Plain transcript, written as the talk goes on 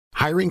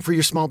Hiring for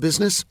your small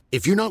business?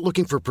 If you're not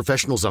looking for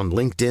professionals on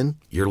LinkedIn,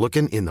 you're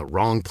looking in the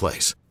wrong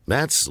place.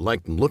 That's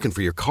like looking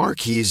for your car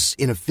keys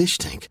in a fish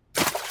tank.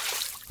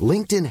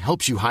 LinkedIn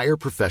helps you hire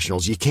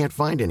professionals you can't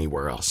find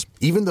anywhere else,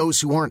 even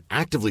those who aren't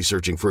actively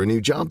searching for a new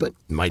job but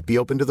might be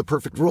open to the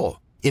perfect role.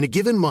 In a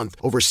given month,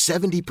 over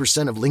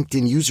 70% of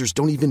LinkedIn users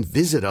don't even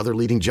visit other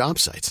leading job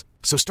sites.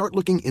 So start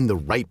looking in the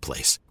right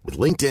place. With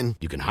LinkedIn,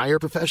 you can hire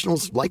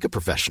professionals like a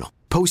professional.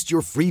 Post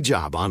your free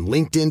job on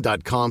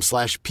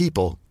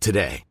linkedin.com/people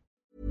today.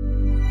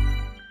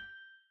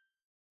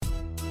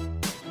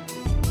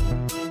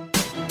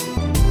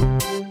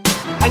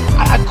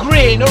 A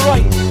grain of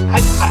rice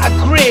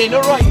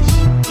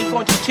is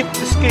going to tip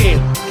the scale.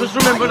 Just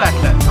remember that,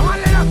 lad.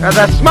 There's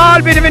a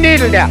small bit of a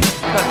needle there.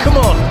 Now, come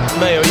on,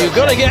 Mayo, you've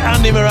got to get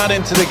Andy Moran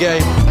into the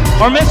game.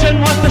 Our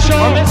mission was to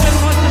show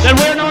that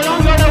we're no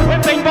longer the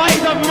whipping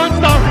boys of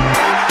Munster.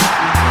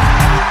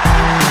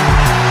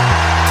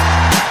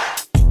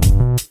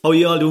 How are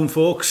you all doing,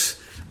 folks?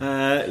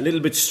 A little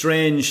bit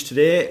strange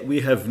today.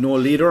 We have no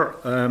leader.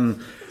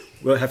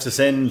 We'll have to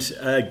send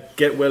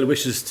get well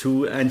wishes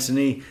to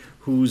Anthony,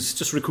 who's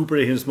just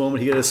recuperating at this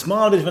moment. He got a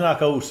small bit of a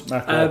knockout,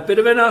 Marco. A bit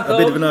of a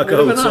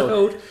knockout.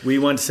 So we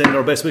want to send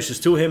our best wishes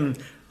to him.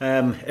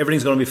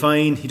 Everything's going to be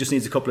fine. He just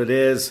needs a couple of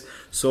days.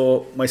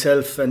 So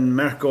myself and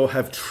Marco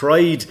have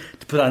tried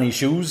to put on his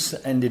shoes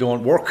and they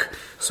don't work.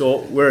 So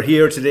we're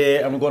here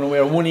today and we're going to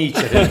wear one each,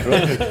 I think,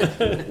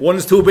 right? One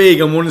is too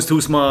big and one is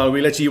too small.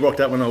 We'll let you work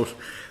that one out.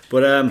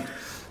 But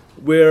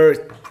we're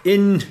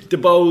in the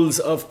bowels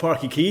of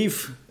Páirc Uí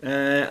Chaoimh,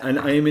 and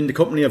I'm in the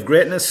company of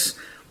greatness,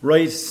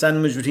 right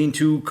sandwiched between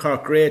two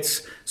Cork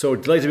greats. So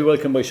delighted to be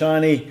welcomed by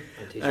Shani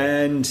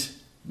and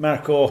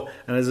Marco.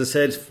 And as I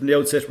said from the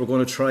outset, we're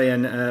going to try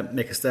and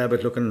make a stab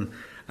at looking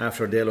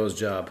after Delo's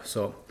job.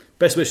 So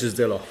best wishes,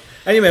 Delo.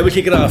 Anyway, we'll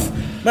kick it off.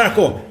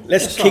 Marco,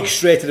 let's kick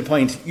straight to the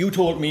point. You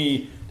told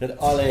me that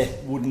Ole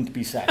wouldn't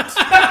be sacked.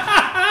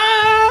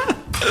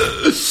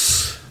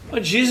 Oh,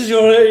 Jesus,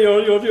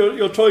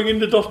 you're throwing in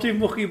the dirty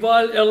mucky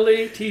ball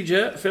early,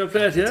 TJ. Fair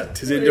play to you.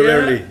 Tis in there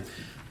early.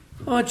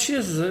 Oh,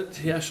 Jesus.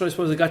 Yeah, sure, I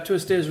suppose I got to a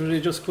stage where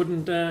they just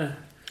couldn't take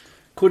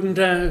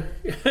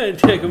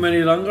them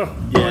any longer.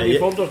 Yeah,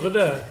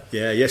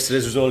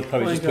 yesterday's result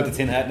probably just put the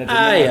tin hat in it.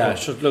 Yeah,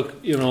 sure.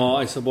 Look,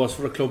 I suppose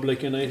for a club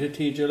like United,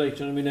 TJ, like,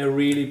 you know what I mean, a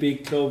really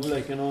big club,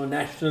 like, a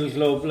national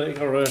club,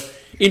 like, or a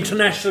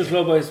international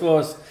club, I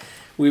suppose,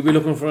 we'll be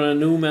looking for a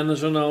new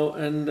manager now,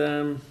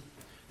 and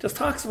just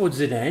talks about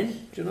Zidane,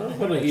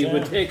 whether he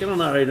would take it or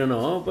not, I don't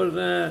know,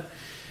 but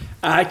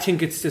I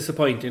think it's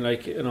disappointing.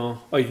 Like,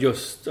 I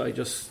just,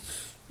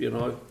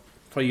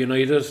 for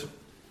United,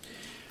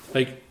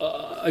 like,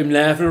 I'm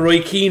laughing at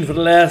Roy Keane for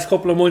the last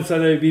couple of months,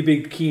 and I'd be a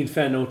big Keane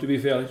fan now, to be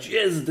fair. Like,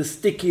 Jesus, the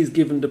stick he's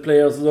given the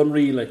players is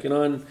unreal, like,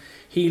 and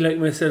he, like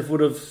myself,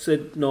 would have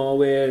said, no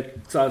way,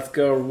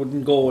 Solskjaer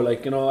wouldn't go,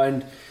 like,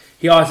 and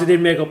he also did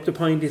make up the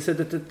point. He said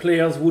that the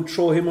players would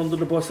throw him under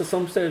the bus at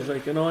some stage,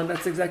 like, and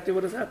that's exactly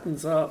what has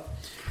happened. So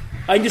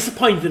I'm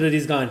disappointed that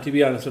he's gone, to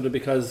be honest with you,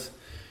 because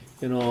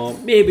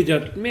maybe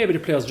the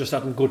players just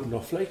aren't good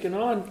enough, like,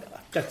 and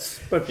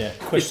that's. But yeah,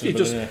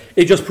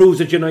 it just proves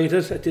that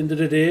United, at the end of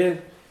the day,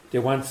 they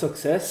want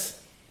success,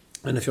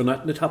 and if you're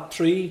not in the top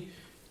three,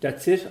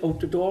 that's it,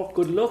 out the door.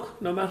 Good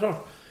luck, no matter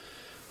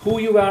who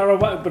you are or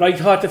what. But I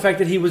thought the fact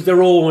that he was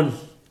their own,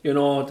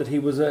 that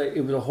it was a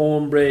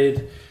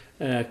homebred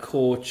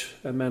coach,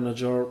 a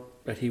manager,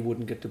 that he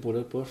wouldn't get the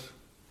bullet. But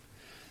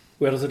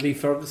where does it leave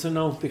Ferguson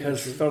now?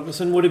 Because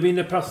Ferguson would have been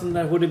the person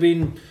that would have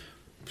been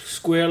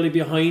squarely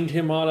behind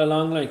him all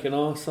along, like,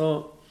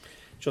 so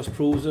just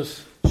proves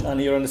it.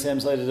 Shani, you're on the same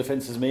side of the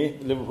fence as me,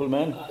 Liverpool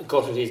man.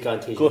 Gutted he's gone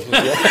TJ. Gutted,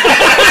 yeah.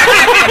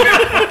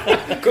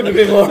 Couldn't have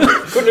been more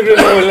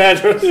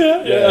elaborate.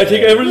 Yeah, I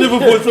think every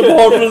Liverpool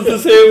supporter is the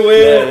same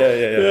way.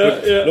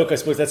 Yeah. Look, I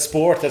suppose that's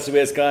sport, that's the way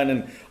it's gone,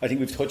 and I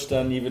think we've touched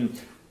on even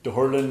the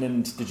hurling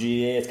and the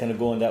GAA, it's kind of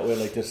going that way,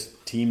 like this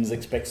teams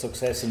expect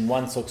success and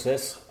want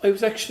success. I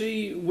was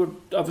we're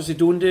obviously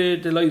doing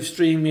the live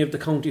streaming of the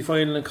county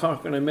final in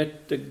Cork, and I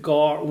met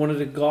one of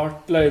the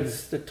Gart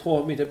lads that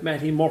told me that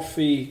Matty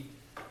Murphy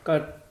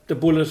got the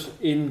bullet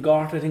in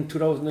Gart, I think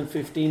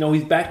 2015. Now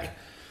he's back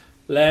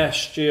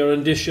last year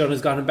and this year and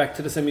has gotten back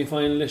to the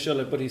semi-final this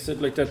year, but he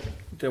said like that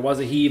there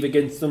was a heave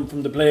against them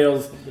from the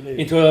players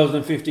in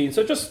 2015.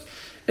 So just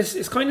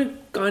it's kind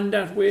of gone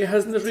that way,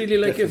 hasn't it, really?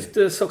 Like, definitely. If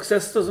the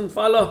success doesn't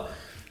follow,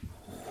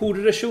 who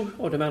did they shoot?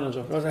 Or the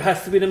manager. Because it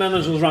has to be the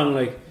manager's wrong.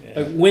 Like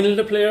when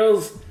the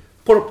players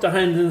put up their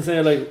hands and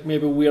say, like,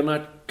 maybe we're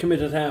not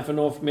committed half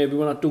enough, maybe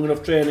we're not doing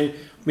enough training,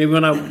 maybe we're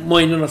not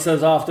minding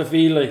ourselves off the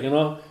field, like,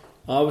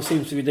 always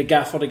seems to be the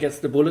gaffer that gets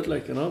the bullet,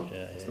 like, So.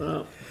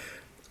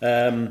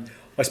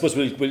 I suppose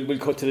we'll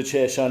cut to the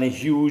chase, Shani.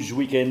 Huge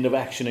weekend of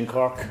action in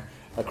Cork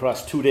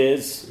across 2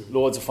 days,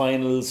 loads of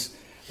finals.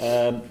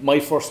 My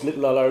first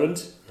Little All-Ireland.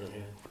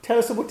 Mm-hmm. Tell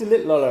us about the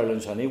Little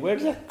All-Ireland, Shani. Where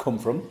did that come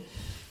from?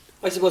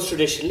 I suppose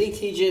traditionally,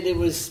 TJ, there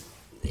was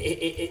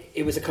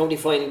it was a county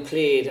final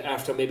played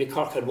after maybe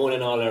Cork had won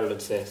an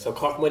All-Ireland, say. So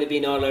Cork might have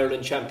been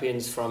All-Ireland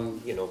champions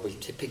from, we'll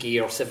pick a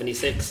year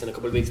 76, and a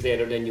couple of weeks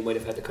later then you might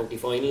have had the county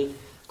final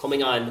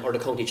coming on, or the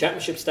county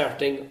championship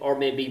starting, or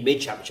maybe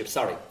mid-championship,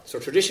 sorry. So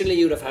traditionally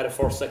you'd have had a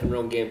first, second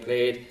round game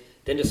played,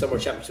 then the summer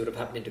championship would have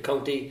happened into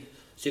county,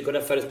 so you could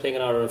have fellas playing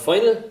an All-Ireland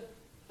final,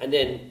 and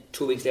then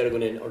 2 weeks later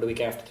going in, or the week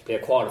after, to play a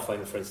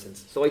quarter-final, for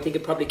instance. So I think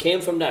it probably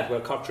came from that, where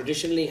Cork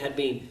traditionally had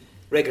been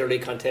regularly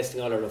contesting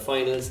All-Ireland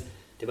finals.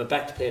 They went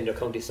back to playing their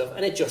county stuff,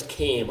 and it just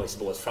came, I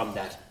suppose, from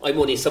that. I'm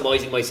only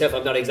surmising myself.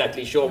 I'm not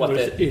exactly sure what the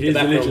background is. It is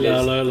a little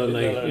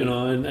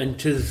All-Ireland, and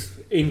 'tis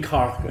in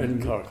Cork,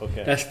 and Cork,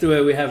 okay. That's the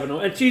way we have it now.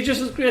 And she just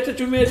was great that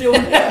you made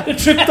the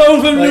trip down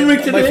from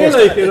Limerick today,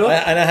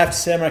 And I have to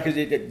say, Mark,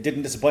 it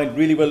didn't disappoint.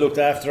 Really well looked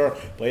after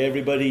by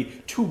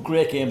everybody. 2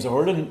 great games of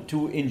hurling,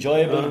 2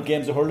 enjoyable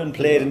games of hurling,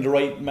 played in the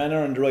right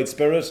manner and the right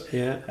spirit.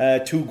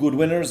 2 good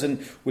winners, and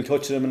we'll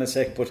touch them in a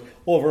sec. But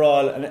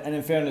overall, and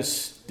in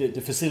fairness,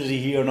 the facility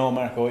here now,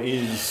 Marco,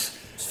 is...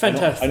 It's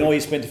fantastic. I know he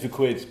spent a few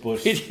quid,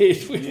 but... It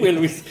is. Well,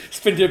 we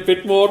spent a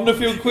bit more than a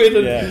few quid,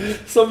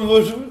 and some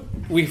of it...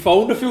 We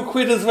found a few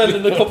quid as well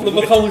in a couple of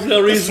accounts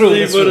there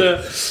recently,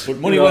 but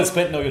money well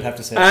spent now, you'd have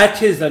to say.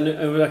 It is, and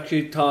I was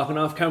actually talking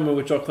off camera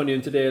with Jock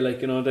Cunningham today,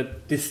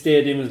 that this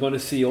stadium is going to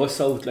see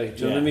us out, do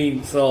you know what I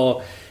mean?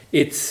 So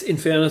it's, in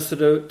fairness to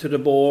the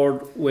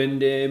board, when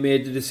they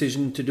made the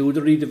decision to do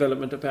the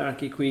redevelopment of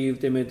Páirc Uí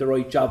Chaoimh, they made the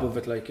right job of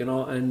it,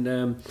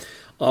 and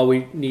all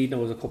we need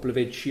now is a couple of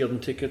Ed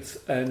Sheeran tickets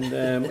and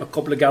a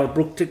couple of Gareth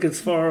Brook tickets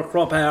for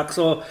Croke Park.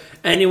 So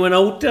anyone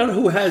out there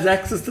who has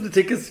access to the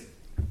tickets,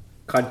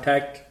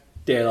 contact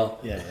Dale.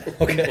 Yeah.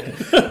 Okay.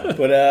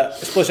 But I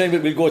suppose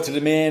we'll go to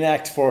the main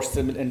act first,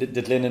 and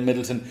the Glen and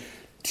Middleton.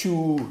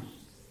 2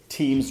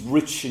 teams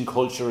rich in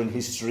culture and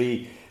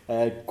history,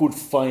 good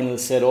final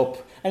set up,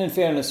 and in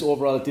fairness,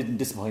 overall it didn't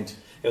disappoint.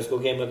 It was a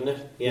good game, wasn't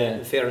it? Yeah.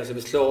 In fairness, it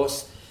was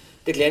close.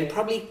 The Glen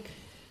probably,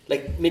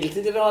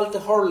 Middleton did all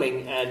the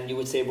hurling, and you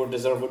would say were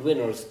deserved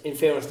winners. In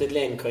fairness, the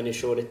Glen kind of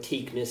showed a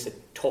teakness, a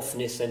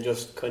toughness, and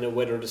just kind of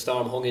weathered the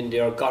storm, hung in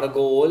there, got a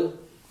goal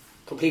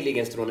completely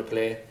against the run of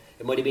play.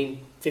 It might have been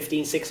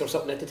 15-6 or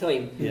something at the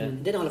time.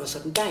 And then all of a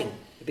sudden, bang,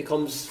 it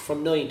becomes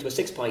from 9 to a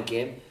 6-point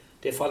game.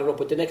 They followed up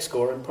with the next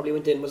score and probably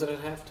went in. Was it at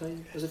half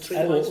time? Was it 3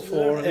 points?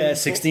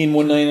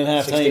 16-1-9 at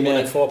half time.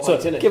 16-1-9, 4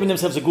 points, so giving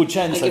themselves a good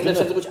chance.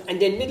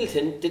 And then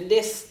Middleton, did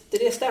they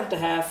start the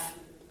half?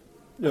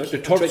 The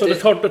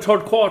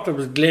third quarter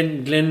was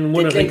Glen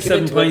won it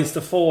 7 points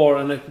to 4,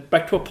 and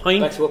back to a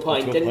point.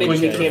 Then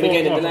Middleton came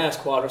again in the last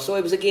quarter. So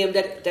it was a game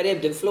that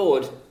ebbed and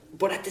flowed.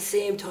 But at the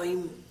same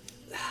time,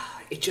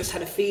 it just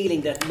had a feeling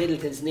that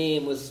Middleton's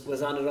name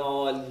was on it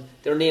all.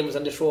 Their name was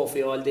on the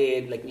trophy all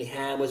day.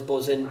 Lehan was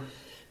buzzing,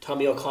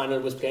 Tommy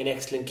O'Connell was playing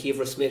excellent,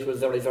 Kiefer Smith was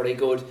very, very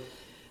good.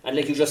 And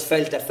you just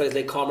felt that fellas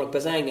like Cormac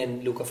Bazang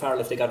and Luca Farrell,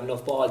 if they got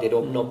enough ball, they'd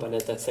open up, and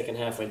as that second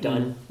half went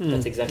on,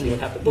 that's exactly what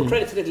happened. But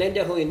credit to the Glen,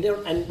 they're in there,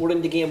 and we're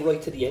in the game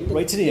right to the end.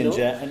 Right to the end,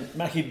 yeah. And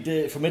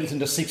Mackie, for Middleton,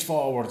 there's 6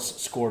 forwards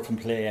scored from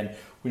play, and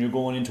when you're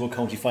going into a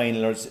county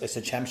final or it's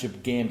a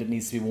championship game that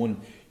needs to be won,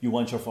 you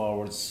want your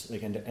forwards,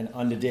 and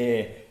on the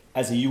day,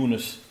 as a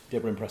unit, they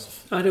were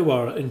impressive. They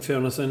were, in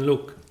fairness. And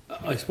look,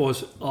 I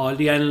suppose all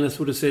the analysts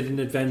would have said in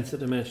advance of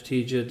the match,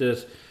 TJ,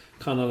 that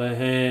Conor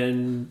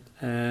Lehan,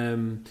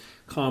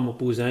 Cormac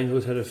Bazang,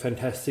 who's had a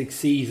fantastic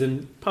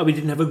season, probably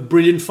didn't have a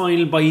brilliant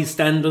final by his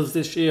standards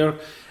this year,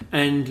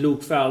 and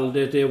Luke Farrell,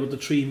 they were the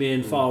 3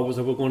 main forwards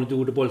that were going to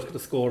do the bulk of the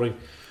scoring.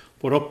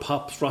 But up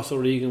pops Ross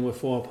O'Regan with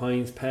 4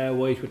 points, Per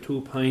White with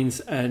 2 points,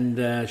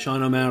 and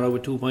Sean O'Mara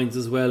with 2 points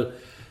as well.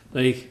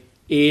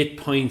 8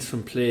 points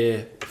from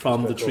play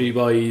from the 3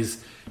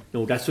 boys.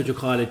 That's what you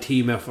call a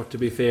team effort, to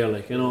be fair,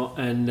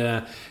 and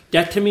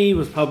that to me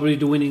was probably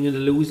the winning and the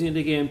losing of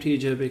the game,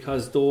 TJ,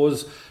 because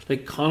those,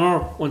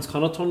 Conor, once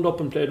Conor turned up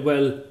and played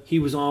well, he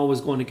was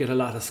always going to get a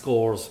lot of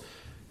scores.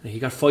 And he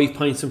got 5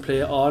 points in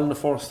play all in the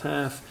first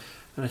half,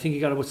 and I think he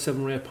got about 7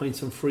 or 8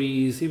 points in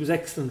frees. He was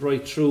excellent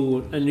right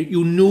through, and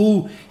you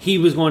knew he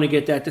was going to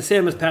get that, the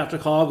same as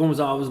Patrick Horgan was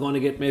always going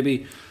to get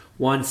maybe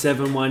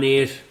 1-7,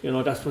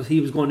 1-8, that's what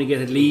he was going to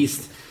get at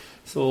least.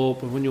 So,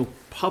 but when you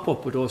pop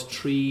up with those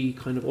 3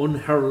 kind of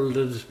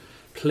unheralded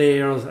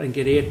players and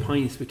get 8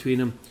 points between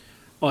them,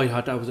 I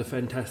thought that was a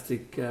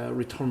fantastic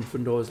return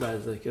from those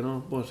lads,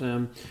 But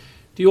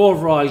the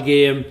overall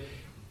game,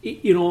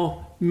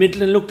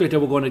 Midland looked like they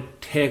were going to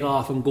take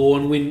off and go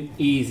and win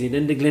easy.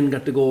 Then the Glen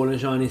got the goal,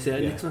 and Shawnee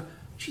said, next one,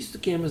 the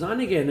game is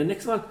on again. The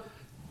next one,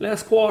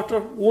 last quarter,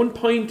 1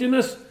 point in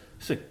it.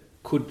 So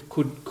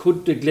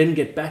could the Glen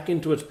get back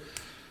into it?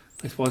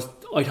 I suppose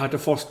I thought the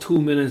first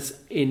 2 minutes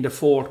in the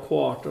 4th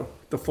quarter,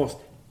 the first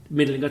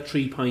Midland got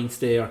 3 points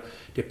there.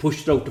 They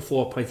pushed it out to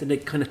 4 points, and they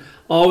kind of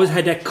always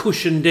had that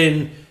cushion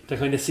then to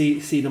kind of see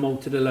them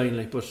out to the line.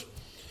 But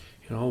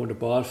when the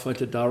ball fell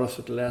to Doris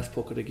at the last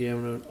puck of the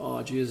game,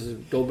 and Jesus,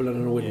 double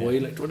and it went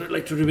wide. It would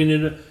have been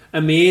an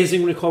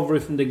amazing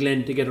recovery from the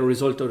Glen to get a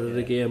result out of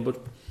the game, but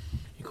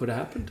it could have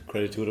happened.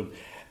 Credit to them.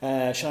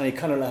 Shani,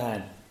 Conor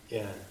Lehan.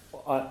 Yeah.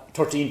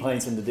 13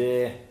 points in the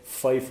day,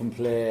 5 from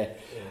play,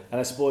 and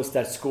I suppose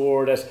that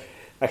score that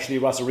actually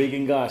Ross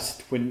O'Regan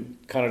got when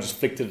Conor just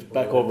flicked it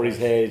back over his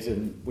head,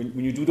 and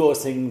when you do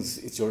those things,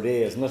 it's your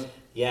day, isn't it?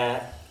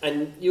 Yeah,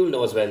 and you'll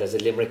know as well as a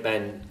Limerick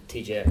man,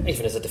 TJ,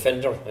 even as a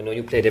defender, I know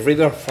you played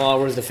everywhere,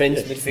 forwards,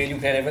 defence, midfield, you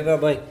played everywhere,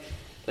 boy.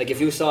 Like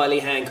if you saw Lee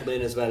Han come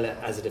in as well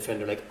as a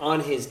defender, like on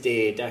his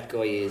day, that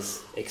guy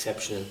is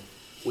exceptional.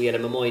 We had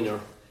him a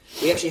minor.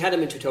 We actually had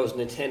him in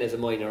 2010 as a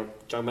minor.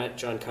 John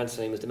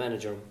Constantine was the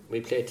manager.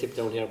 We played Tip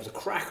down here. It was a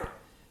cracker.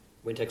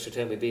 Went extra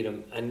time, we beat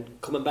him.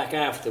 And coming back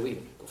after, we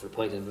go for a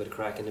point and a bit of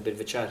crack and a bit of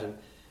a chat. And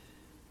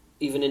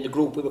even in the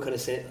group, we were kind of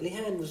saying, Lee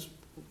Han was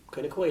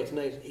kind of quiet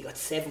tonight. He got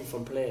 7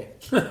 from play.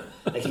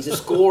 Like he's a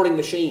scoring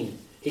machine.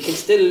 He can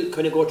still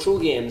kind of go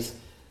through games.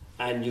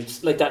 And you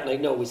like that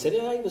night, no, we said,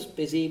 yeah, he was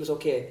busy, he was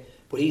okay.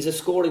 But he's a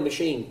scoring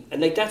machine.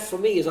 And like that for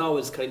me is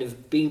always kind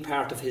of being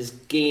part of his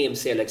game,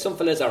 say. Like some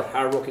fellas are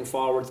hard-working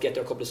forwards, get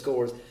their couple of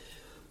scores.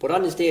 But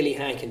on his daily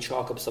Han can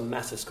chalk up some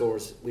massive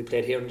scores. We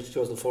played here in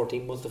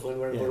 2014, Munster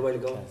final, a while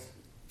ago.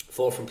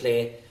 4 from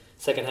play.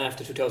 Second half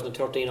to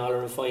 2013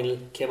 All-Ireland final,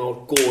 came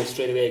out, goal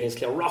straight away against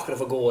Clare, rocket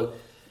of a goal.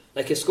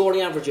 Like his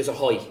scoring averages are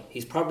high.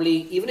 He's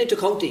probably, even into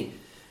county,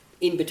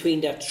 in between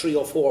that 3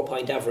 or 4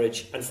 point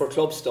average. And for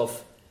club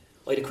stuff,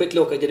 I had a quick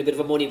look, I did a bit of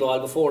a money ball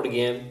before the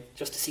game,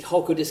 just to see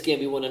how could this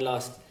game be won and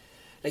lost.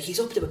 Like he's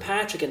up to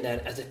Patrick in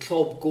that as a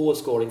club goal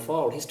scoring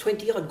forward. He's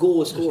 20 odd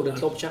goals scored in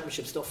club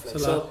championship stuff. Like.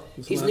 So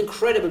he's an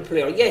incredible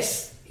player.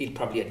 Yes, he'll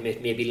probably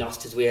admit maybe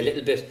lost his way a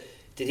little bit.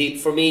 Did he?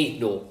 For me,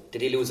 no.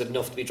 Did he lose it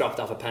enough to be dropped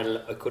off a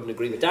panel? I couldn't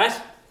agree with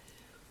that.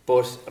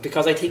 But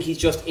because I think he's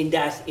just in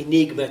that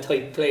enigma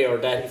type player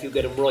that if you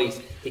get him right,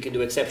 he can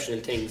do exceptional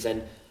things.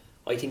 And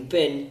I think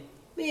Ben,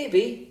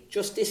 maybe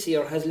just this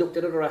year, has looked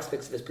at other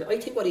aspects of his play. I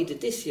think what he did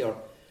this year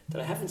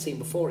that I haven't seen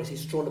before is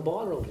he's thrown the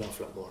ball around an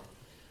awful lot more.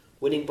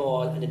 Winning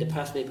ball, and in the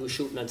past maybe he was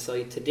shooting on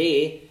side.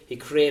 Today he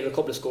created a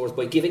couple of scores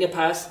by giving a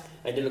pass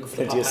and then looking for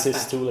the pass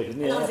assists back. Too, like,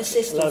 a lot of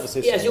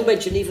assists. Yeah, as you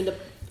mentioned, even the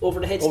over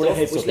the head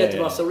stuff, which led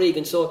to Ross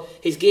O'Regan. So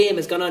his game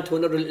has gone on to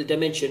another little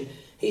dimension.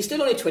 He's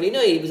still only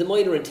 29. He was a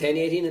minor in 10,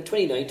 18 and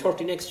 29,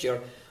 30 next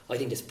year. I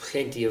think there's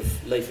plenty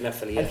of life in that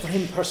fella yet. And for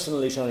him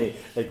personally, Shani,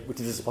 like with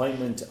the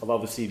disappointment of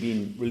obviously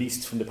being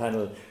released from the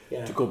panel,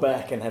 to go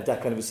back and have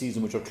that kind of a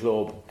season with your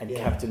club and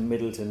captain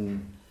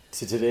Middleton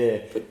to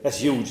today, but that's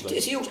huge. Like.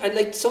 It's huge, and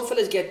like some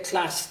fellas get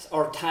classed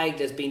or tagged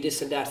as being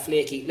this and that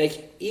flaky.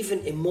 Like even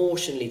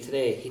emotionally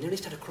today, he nearly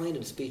started crying in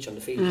the speech on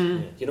the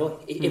field. You know,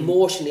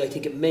 emotionally, I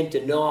think it meant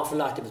an awful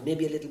lot. There was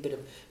maybe a little bit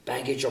of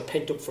baggage or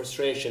pent up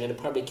frustration, and it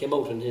probably came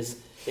out in his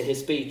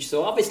speech.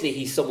 So obviously,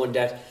 he's someone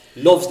that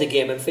loves the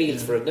game and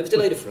feels for it. And I was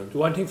delighted for him. The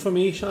one thing for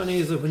me, Shani,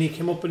 is that when he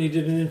came up and he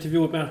did an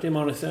interview with Martin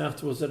Morris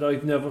afterwards, that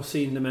I've never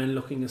seen the man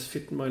looking as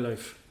fit in my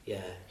life.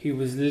 Yeah, he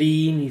was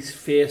lean, his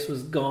face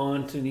was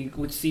gaunt, and he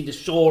could see the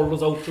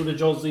shoulders out through the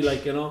jersey,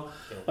 like, you know.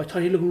 I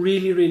thought he looked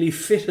really, really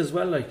fit as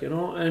well, like, you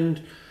know.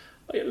 And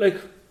like,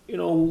 you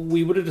know,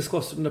 we would have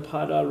discussed it in the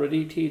pod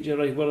already, TJ,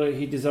 like whether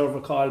he deserved a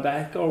call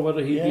back or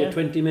whether he'd be a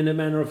 20-minute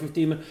man or a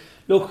 15-minute.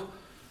 Look,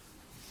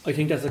 I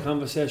think that's a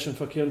conversation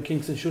for Kieran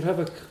Kingston. Should have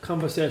a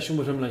conversation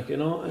with him, like, you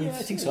know. And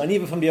I think so. And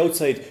even from the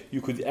outside, you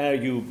could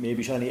argue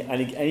maybe, Shani,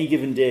 any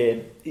given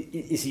day,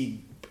 is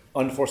he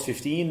on the first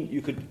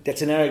 15?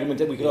 That's an argument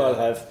that we could all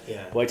have.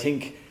 But I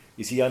think,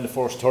 is he on the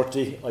first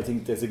 30? I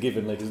think there's a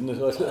given, like, isn't it?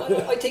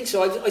 I think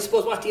so. I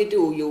suppose what do you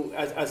do? You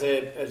as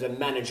a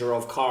manager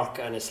of Cork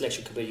and a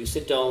selection committee, you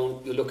sit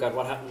down, you look at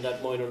what happened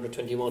at minor under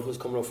 21, who's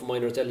coming out for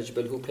minors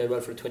eligible, who played well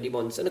for 20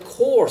 months, and of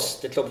course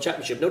the club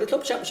championship. Now the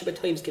club championship at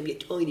times can be a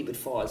tiny bit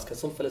false because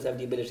some fellas have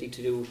the ability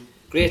to do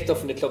great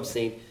stuff in the club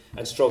scene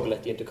and struggle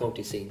at the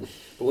inter-county scene.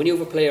 But when you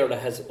have a player that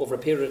has over a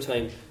period of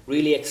time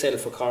really excelled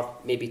for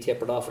Cork, maybe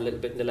tapered off a little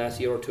bit in the last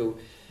year or two,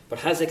 but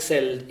has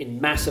excelled in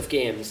massive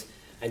games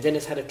and then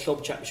has had a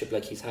club championship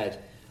like he's had,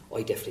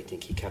 I definitely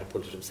think he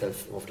catapulted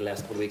himself over the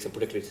last couple of weeks and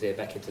particularly today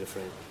back into the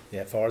frame.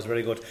 Yeah, Forrest,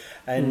 very good.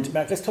 And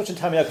Mark, let's touch on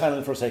Tommy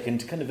O'Connell for a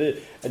second. Kind of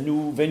a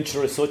new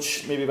venture as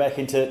such, maybe back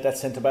into that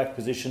centre-back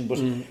position, but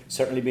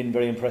certainly been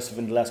very impressive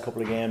in the last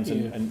couple of games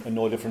and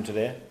no different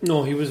today.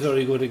 No, he was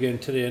very good again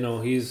today.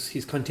 No,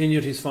 he's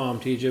continued his form,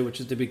 TJ, which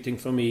is the big thing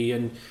for me,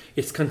 and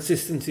it's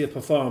consistency of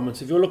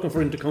performance. If you're looking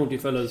for inter-county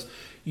fellas,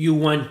 you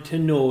want to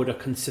know they're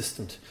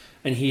consistent,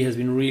 and he has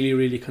been really,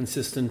 really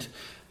consistent.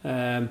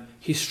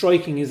 His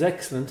striking is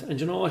excellent, and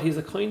you know what, he's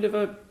a kind of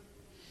a,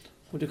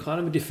 what do you call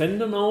him, a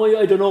defender now?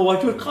 I don't know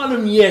what you would call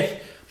him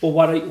yet, but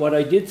what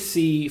I did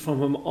see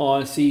from him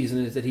all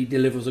season is that he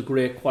delivers a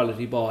great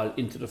quality ball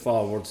into the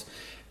forwards,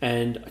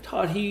 and I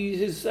thought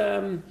he's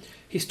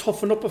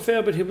toughened up a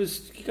fair bit.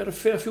 He got a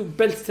fair few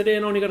belts today,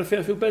 and only got a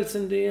fair few belts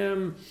in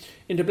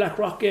the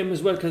Blackrock game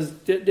as well, because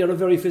they're a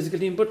very physical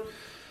team. But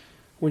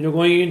when you're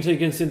going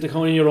against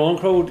Inter-County in your own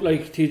crowd,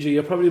 like TJ,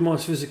 you're probably the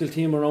most physical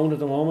team around at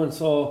the moment.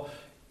 So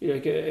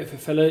like, if a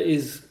fella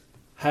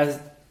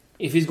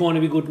if he's going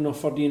to be good enough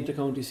for the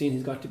inter-county scene,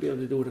 he's got to be able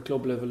to do it at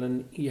club level,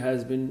 and he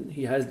has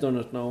done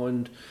it now.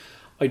 And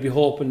I'd be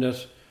hoping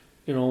that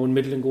you know, when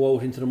Midland go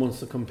out into the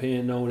Munster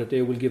campaign now, that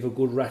they will give a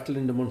good rattle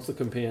in the Munster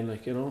campaign,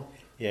 like, you know.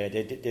 Yeah,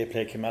 they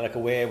play Kilmallock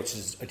away, which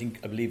is, I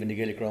believe, in the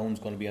Gaelic grounds,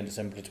 going to be on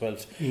December the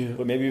 12th. Yeah.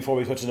 But maybe before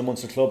we touch on the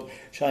Munster club,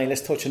 Shane,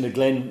 let's touch on the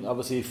Glen,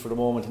 obviously, for the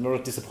moment. Another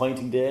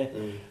disappointing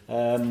day.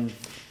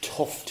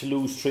 Tough to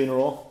lose 3 in a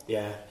row.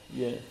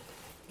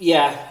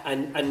 Yeah,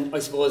 and I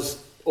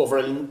suppose over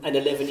an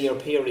 11-year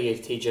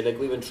period, TJ, like,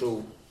 we went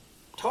through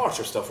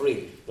torture stuff,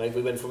 really. Like,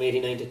 we went from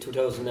 89 to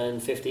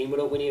 2015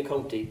 without winning a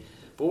county.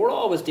 But we're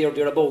always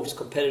thereabouts,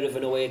 competitive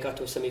in a way, got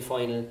to a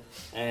semi-final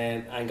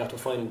and got to a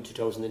final in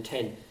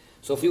 2010.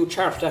 So if you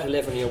chart that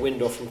 11-year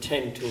window from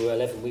 10 to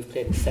 11, we've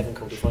played in 7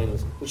 county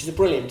finals, which is a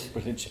brilliant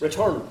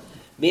return.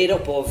 Made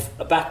up of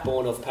a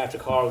backbone of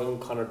Patrick Horgan,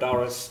 Conor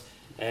Doris,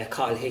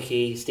 Kyle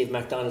Hickey, Steve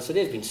MacDonald. So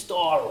they've been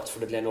stalwarts for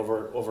the Glen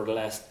over the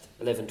last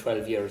 11,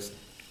 12 years.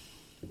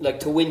 Like,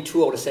 to win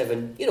 2 out of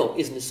 7, you know,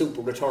 isn't a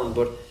super return,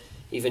 but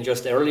even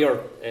just earlier,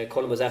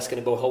 Colin was asking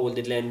about how will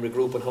the Glen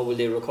regroup and how will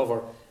they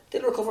recover.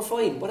 They'll recover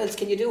fine. What else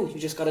can you do? You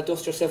just got to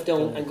dust yourself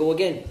down and go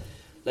again.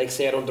 Like,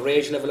 say, at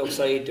underage level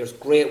outside, there's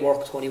great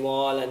work. Tony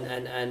Wall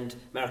and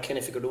Mark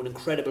Kennefick are doing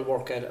incredible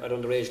work at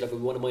underage level.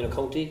 We won a minor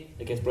county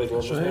against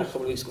Bridgewater a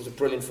couple of weeks ago. It was a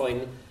brilliant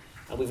final.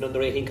 And we've an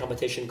under 18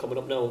 competition coming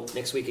up now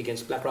next week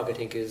against Blackrock, I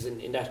think, is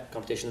in that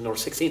competition. And our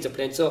 16s are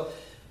playing. So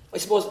I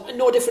suppose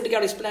no different to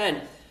Gary's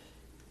plan.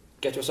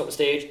 Get to a certain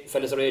stage,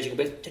 fellas are aging a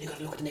bit, then you've got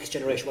to look at the next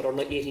generation, what our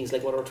 18s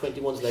like, what our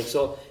 21s like.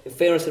 So in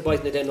fairness to the boys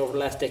in the Den over the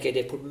last decade,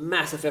 they put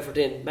massive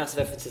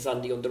emphasis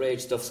on the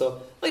underage stuff.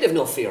 So I'd have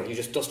no fear, you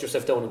just dust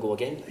yourself down and go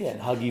again. Yeah,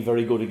 and Hoggy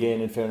very good again,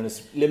 in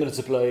fairness. Limited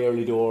supply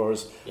early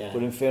doors,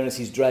 but in fairness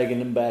he's dragging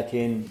them back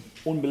in.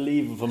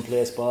 Unbelievable from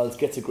place balls,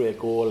 gets a great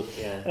goal.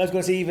 And I was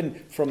going to say, even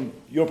from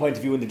your point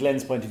of view and the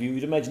Glen's point of view,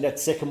 you'd imagine that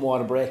second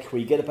water break where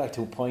you get it back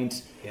to a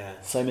point.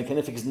 Simon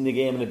Kennefick is in the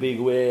game in a big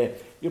way.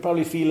 You're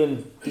probably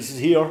feeling this is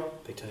here.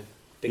 Big time.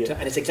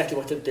 And it's exactly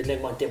what the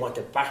Glen want. They want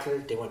to battle,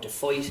 they want to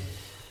fight.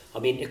 I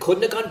mean, it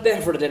couldn't have gone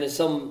better for them in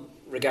some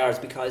regards,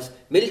 because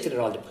Middleton had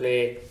all to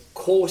play,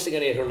 coasting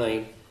at 8 or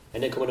 9,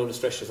 and then coming down the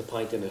stretch there's a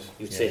point in it.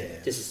 You'd say,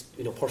 this is,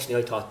 you know,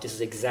 personally I thought this is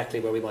exactly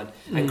where we want.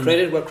 And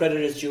credit where credit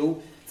is due.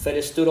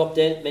 Fellas stood up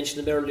then,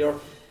 mentioned them earlier.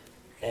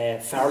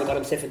 Farrell got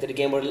himself into the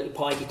game with a little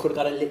point. He could have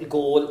got a little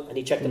goal and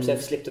he checked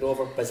himself, slipped it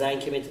over. Bazan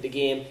came into the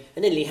game,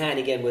 and then Lehan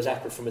again was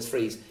accurate from his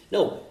frees.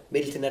 No,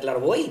 Middleton had a lot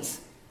of wides,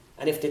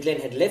 and if the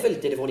Glen had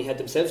levelled, they'd have only had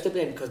themselves to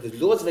blame, because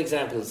there's loads of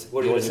examples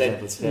where you would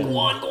have said, go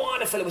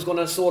on, a fella was going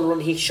on a solo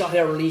run, he shot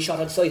early, he shot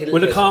outside. Well,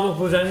 the comment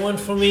was, and one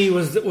for me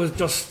was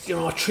just, you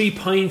know, 3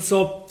 points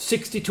up,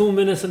 62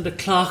 minutes on the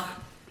clock,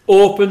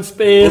 open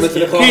space,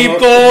 keep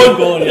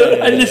going.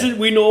 And listen,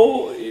 we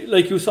know,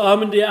 like you saw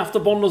him in the after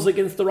bundles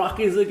against the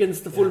Rockies,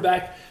 against the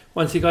fullback.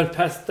 Once he got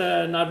past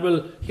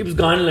Nadwell, he was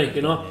gone, like,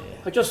 you know.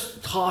 I just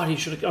thought he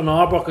should have, on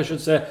Arbrook I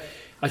should say,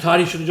 I thought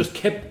he should have just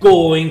kept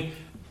going,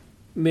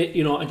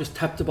 you know, and just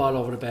tapped the ball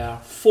over the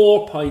bar.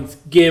 4 points,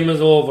 game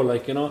is over,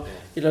 like, you know.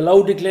 It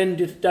allowed the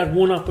Glen that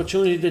one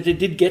opportunity that they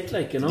did get,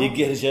 like, you know. They did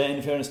get it, yeah,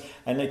 in fairness.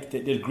 And like, they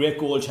had great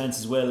goal chance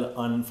as well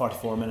on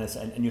 44 minutes,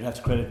 and you'd have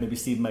to credit maybe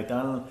Steve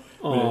MacDonald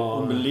with an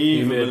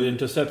unbelievable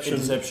interception,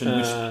 which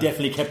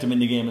definitely kept him in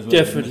the game as well.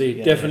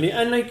 Definitely.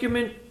 And like, you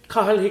mean,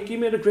 Cathal Hickey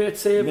made a great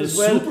save as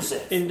well. Super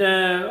save. And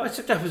I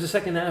think that was the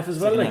second half as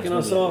well, like, you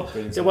know. So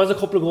there was a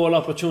couple of goal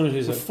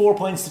opportunities. With 4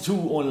 points to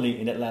 2 only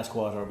in that last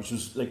quarter, which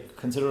was, like,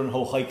 considering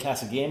how high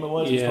class a game it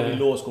was, it was probably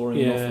low scoring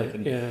enough. Like,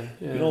 and,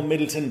 you know,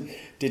 Middleton,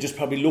 they just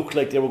probably looked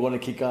like they were going to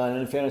kick on,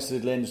 and in fairness to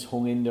the Glen, just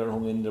hung in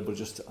there, but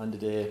just on the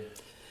day.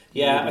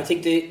 Yeah, I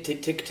think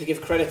to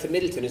give credit to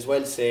Middleton as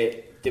well,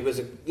 say there was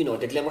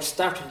the Glen were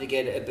starting to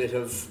get a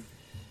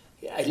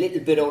little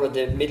bit out of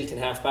the Middleton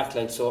half back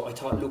line. So I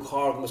thought Luke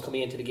Horgan was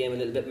coming into the game a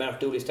little bit. Mark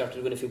Dooley started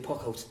to win a few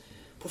puck outs,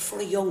 but for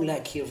a young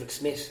lad, Kieran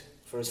Smith,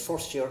 for his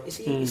first year,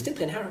 he's still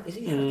playing hard. Is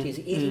he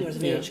 18 years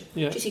of age?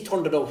 Just he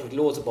turned it out with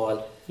loads of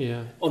ball.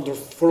 Under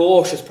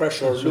ferocious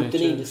pressure. Luke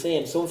Deneen the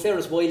same. So in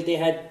fairness, while they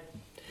had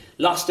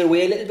lost their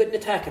way a little bit in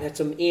attack and had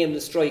some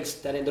aimless strikes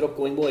that ended up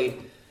going wide,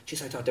 I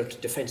thought their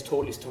defence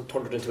totally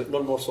turned it into it,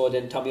 none more so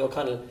than Tommy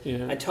O'Connell.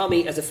 And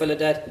Tommy, as a fella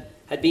that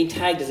had been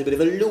tagged as a bit of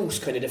a loose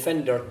kind of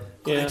defender,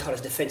 I thought his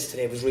defence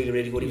today was really,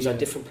 really good. He was on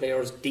different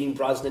players. Dean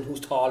Brosnan,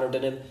 who's taller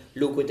than him,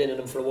 Luke went in on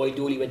him for a while,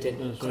 Dooley went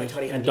in. I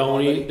thought he had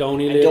Downey late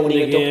in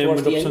the game,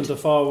 went up centre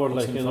forward,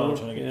 like, you know.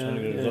 Trying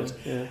to get results.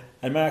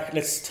 And Mark,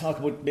 let's talk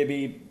about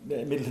maybe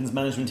Middleton's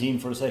management team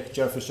for a sec.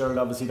 Gerard Fitzgerald,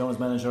 obviously known as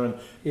manager, and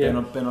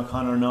Ben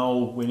O'Connor now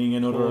winning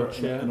another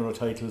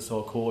title,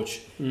 so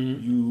coach.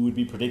 You would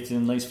be predicting a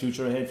nice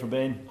future ahead for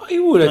Ben. I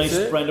would.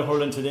 Nice brand of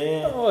hurling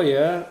today. Oh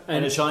yeah,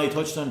 and as Shai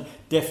touched on,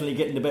 definitely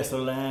getting the best of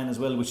the land as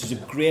well, which is a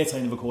great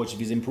sign of a coach. If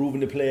he's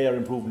improving the player,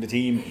 improving the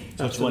team,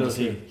 that's what you want to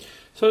see.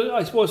 So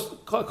I suppose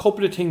a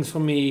couple of things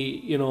for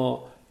me, you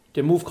know.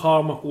 They moved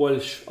Cormac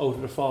Walsh out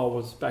of the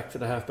forwards back to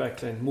the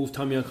half-back line. Moved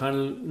Tommy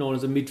O'Connell, known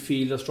as a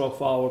midfielder, stroke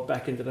forward,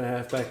 back into the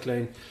half-back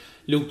line.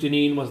 Luke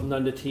Deneen wasn't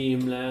on the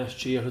team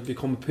last year, has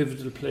become a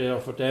pivotal player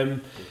for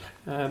them.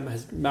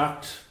 Has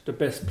marked the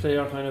best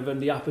player kind of in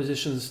the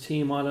opposition's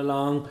team all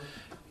along.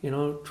 it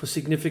was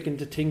significant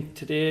to think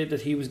today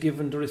that he was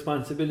given the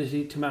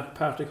responsibility to mark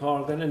Patrick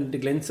Horgan, and the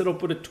Glen set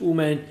up with a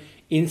 2-man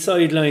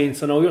inside line.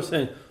 So now you're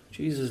saying,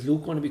 Jesus,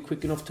 Luke going to be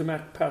quick enough to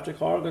mark Patrick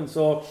Horgan?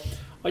 So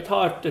I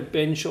thought that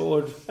Ben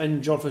showed,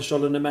 and Geoff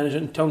Shullen, the manager,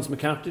 and Terence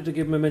McCarthy, to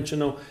give him a mention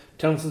now.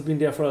 Terence has been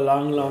there for a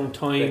long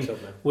time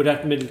with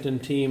that Middleton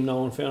team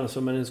now, in fairness,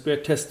 and it's a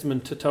great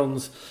testament to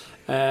Terence.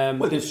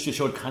 Well, this just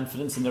showed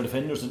confidence in their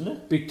defenders, didn't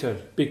it?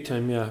 Big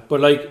time, yeah.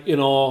 But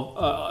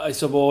I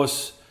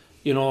suppose,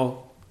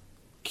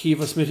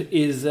 Kiva Smith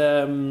is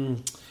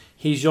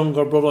his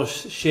younger brother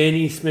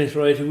Shaney Smith,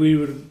 right?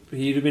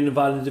 He'd have been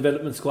involved in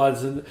development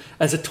squads, and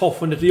as a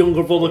tough one, that the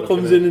younger brother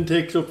comes in and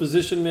takes your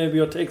position, maybe,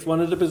 or takes one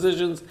of the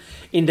positions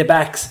in the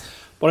backs.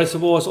 But I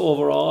suppose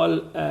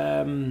overall,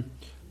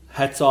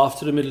 hats off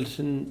to the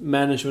Middleton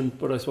management.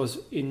 But I suppose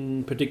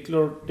in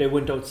particular, they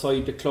went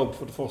outside the club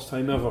for the first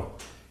time ever.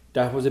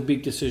 That was a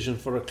big decision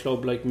for a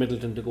club like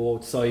Middleton to go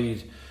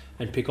outside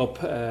and pick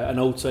up an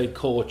outside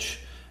coach.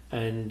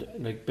 And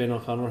like Ben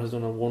O'Connor has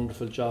done a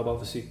wonderful job.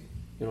 Obviously,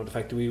 the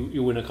fact that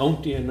you win a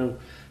county and now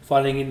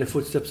following in the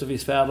footsteps of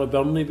his father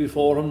Burnley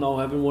before him, now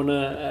having won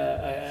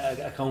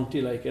a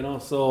county,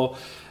 so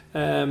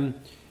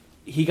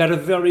he got a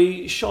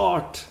very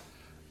short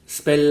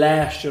spell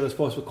last year, I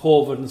suppose, with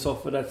COVID and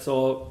stuff like that.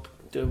 So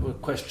there were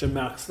question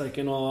marks,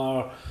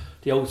 or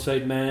the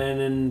outside man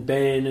and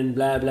Ben and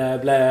blah blah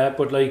blah.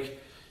 But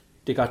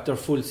they got their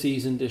full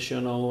season this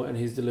year now, and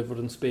he's delivered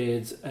in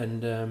spades.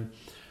 And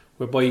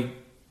whereby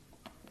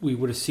we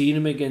would have seen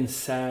him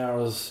against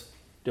SARS.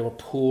 They were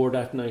poor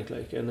that night,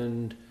 but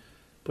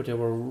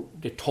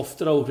they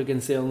toughed it out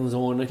against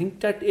Erinzone. I think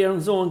that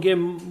Erinzone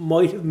game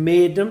might have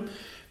made them,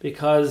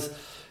 because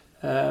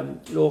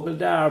local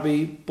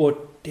derby,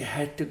 but they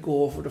had to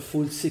go for the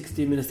full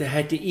 60 minutes. They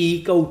had to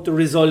eke out the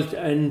result,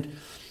 and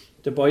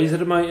the boys at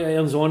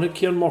Erinzone had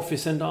Kieran Murphy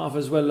sent off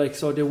as well,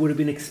 so they would have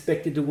been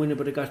expected to win it,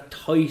 but it got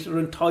tighter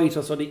and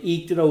tighter, so they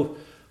eked it out.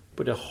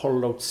 But they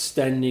hurled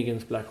outstanding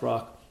against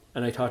Blackrock.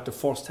 And I thought the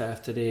first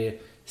half today,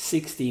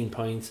 16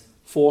 points,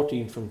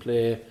 14 from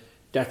play.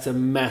 That's a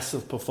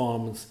massive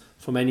performance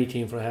from any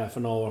team for half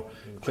an hour.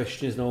 The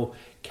question is now,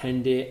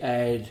 can they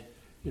add,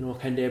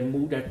 can they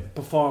move that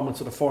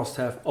performance of the first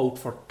half out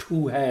for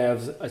 2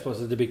 halves? I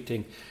suppose is the big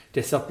thing.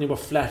 They certainly were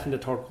flat in the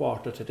third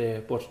quarter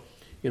today, but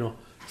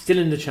still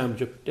in the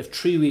championship. They have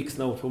 3 weeks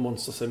now to a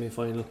Munster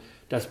semi-final.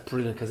 That's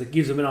brilliant, because it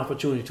gives them an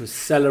opportunity to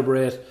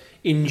celebrate,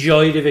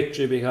 enjoy the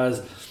victory,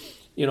 because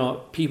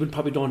people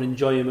probably don't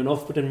enjoy him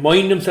enough, but then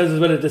mind themselves as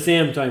well at the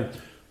same time.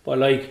 But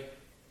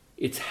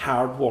it's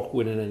hard work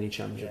winning any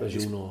championship, as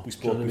you know. We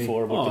spoke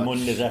before about the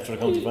Mondays after the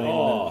county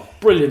final.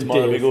 Brilliant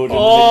tomorrow day. We go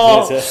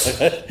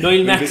to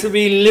Niall Max will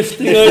be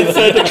lifting. I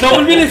said the club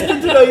will be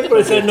lifting tonight, but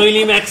I said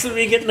Niall Max will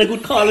be getting a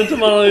good call in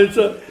tomorrow. And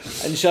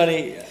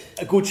Shani,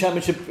 a good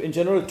championship in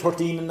general,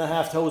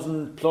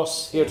 13,500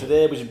 plus here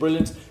today, which is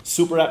brilliant.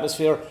 Super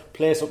atmosphere,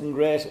 place looking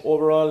great.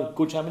 Overall,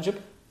 good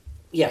championship.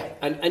 Yeah,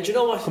 and you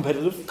know what?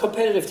 Competitive,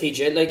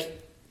 TJ.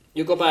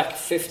 You go back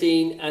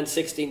 15 and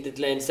 16 to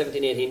Glen,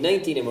 17, 18,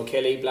 19 in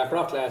Kelly,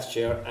 Blackrock last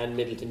year, and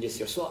Middleton this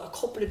year. So a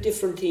couple of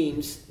different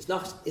teams. It's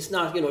not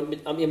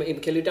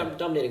Kelly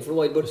dominating for a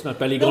while, but it's not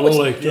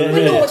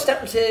Ballygunner it's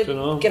starting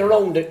to get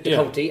around the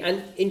county.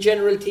 And in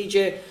general,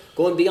 TJ,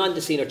 going beyond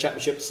the senior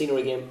championship, the senior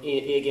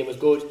A game was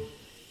good.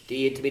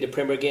 To be the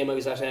Premier game, I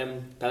was at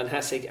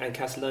Ballinhassig and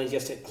Castlelyons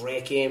yesterday.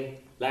 Great game.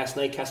 Last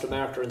night,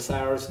 Castlemartyr and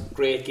SARS,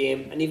 great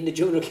game. And even the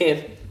junior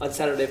game on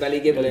Saturday,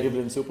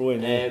 Ballygiblin super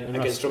win,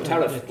 against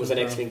Drumtariff was an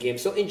excellent game.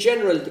 So in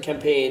general, the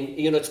campaign,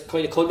 it's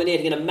kind of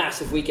culminating in a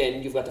massive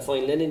weekend. You've got the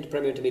final in the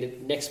Premier to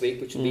meet next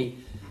week, which will be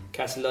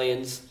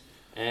Castlelyons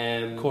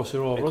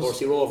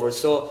Courcey Rovers.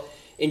 So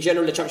in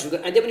general, the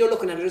championship. And then when you're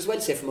looking at it as well,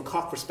 say from a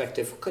Cork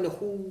perspective, kind of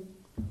who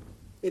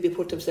maybe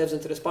put themselves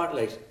into the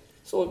spotlight.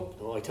 So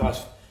I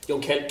thought young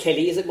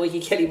Kelly, is it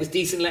Mikey Kelly was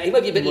decent? He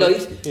might be a bit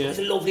light. He's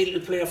a lovely little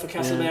player for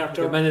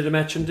Castlemartyr. He managed a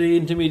match in the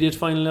intermediate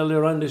final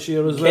earlier on this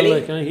year as Kelly,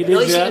 well. He did,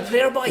 nice little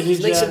player, boy.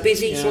 He's nice and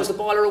busy. Throws the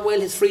ball around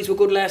well. His frees were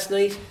good last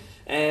night.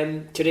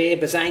 Today,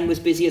 Bazang was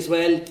busy as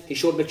well. He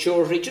showed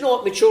maturity. Do you know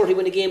what? Maturity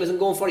when the game isn't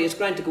going for you, it's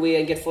grand to go away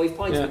and get 5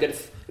 points. You get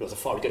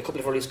a couple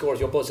of early scores,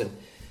 you're buzzing.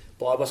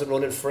 Ball wasn't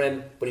running for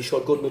him, but he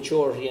showed good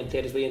maturity and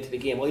played his way into the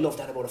game. I love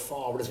that about a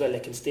forward as well. They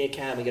can stay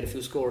calm and get a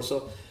few scores.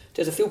 So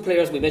there's a few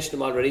players, we mentioned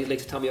them already,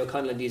 like Tommy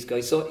O'Connell and these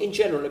guys. So in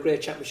general, a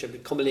great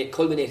championship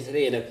culminated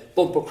today in a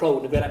bumper crowd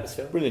and a great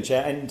atmosphere. Brilliant,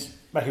 yeah. And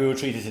Mackie, we were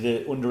treated to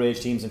the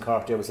underage teams in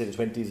Cork, I would say the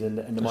 20s and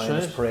the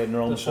minors parading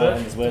around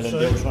beforehand as well, and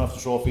they were showing off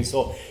the trophies.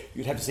 So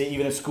you'd have to say,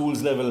 even at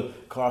schools level,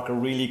 Cork are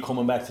really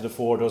coming back to the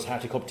fore. Those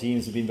Harty Cup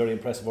teams have been very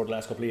impressive over the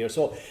last couple of years.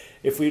 So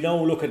if we now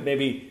look at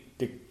maybe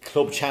the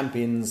club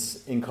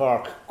champions in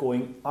Cork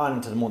going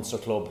on to the Munster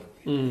club,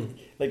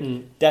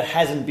 that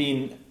hasn't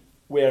been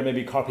where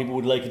maybe Cork people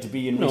would like it to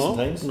be in recent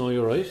times. No,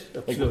 you're right.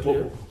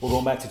 Absolutely. We're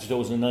going back to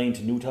 2009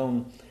 to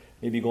Newtown,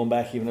 maybe going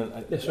back even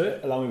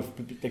allowing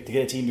to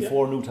get a team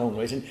before Newtown,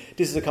 right? And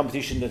this is a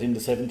competition that in the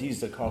 70s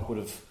that Cork would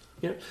have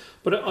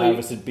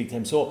harvested big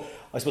time. So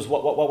I suppose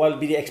what will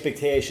be the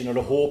expectation or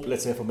the hope,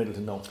 let's say, for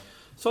Middleton now?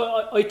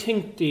 So I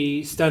think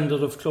the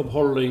standard of club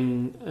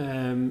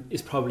hurling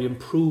is probably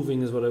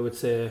improving, is what I would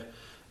say,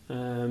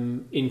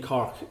 in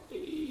Cork.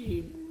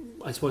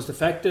 I suppose the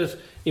fact that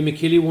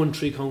Imekilly won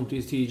 3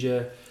 counties,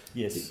 TJ,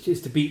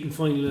 just the beaten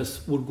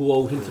finalists would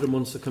go out into the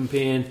Munster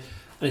campaign.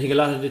 And I think a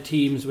lot of the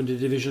teams, when the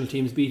divisional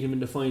teams beat him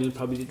in the final,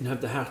 probably didn't have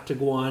the heart to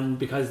go on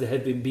because they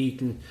had been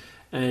beaten.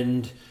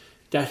 And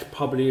that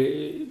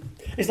probably...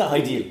 It's not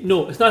ideal.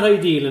 No, it's not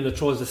ideal, and it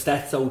throws the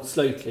stats out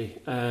slightly.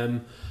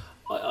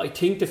 I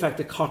think the fact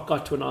that Cork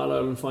got to an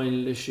All-Ireland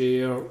final this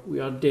year, we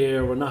are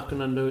there, we're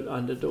knocking on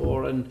the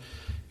door, and,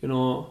 you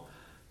know,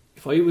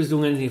 if I was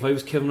doing anything, if I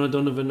was Kevin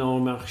O'Donovan or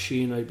Mark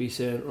Sheehan, I'd be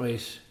saying,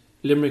 right,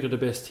 Limerick are the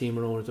best team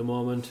around at the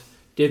moment.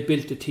 They've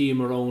built a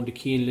team around the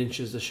Cian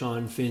Lynches, the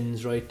Sean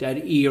Finns, right?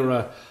 That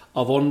era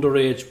of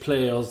underage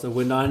players that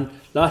went on,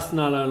 lost an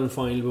All-Ireland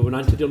final, but went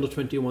on to the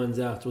under-21s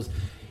afterwards.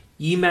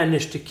 You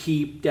managed to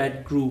keep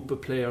that group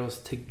of players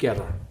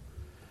together.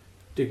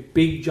 The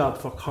big job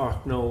for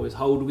Cork now is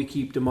how do we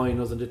keep the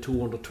minors and the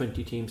 2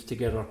 under-20 teams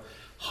together?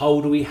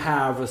 How do we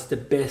harvest the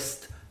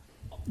best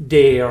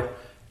there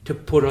to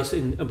put us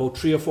in about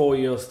 3 or 4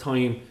 years'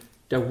 time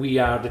that we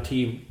are the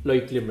team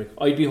like Limerick?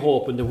 I'd be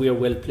hoping that we are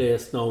well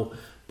placed now,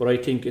 but I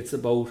think it's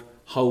about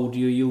how do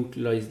you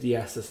utilise the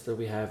assets that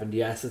we have, and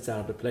the assets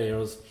are the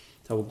players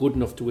that were good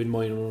enough to win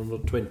minor under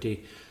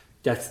 20.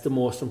 That's the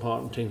most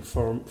important thing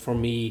for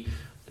me.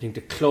 I think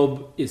the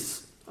club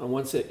is, I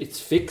want to say, it's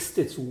fixed.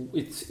 It's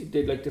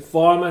like the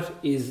format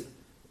is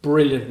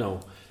brilliant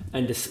now,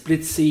 and the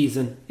split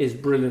season is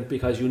brilliant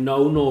because you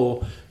now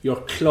know your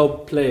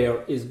club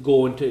player is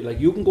going to, like,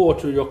 you can go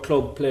to your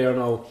club player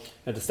now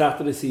at the start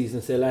of the season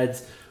and say,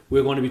 lads,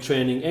 we're going to be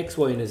training X,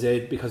 Y and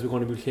Z because we're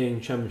going to be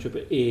playing championship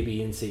at A,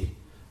 B and C,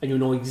 and you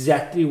know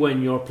exactly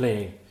when you're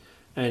playing.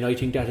 And I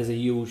think that is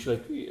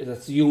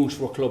that's huge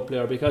for a club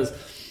player, because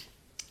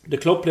the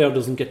club player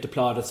doesn't get the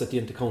plaudits at the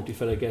inter-county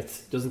fella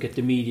gets, doesn't get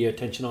the media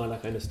attention, all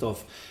that kind of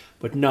stuff.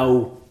 But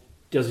now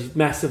there's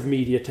massive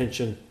media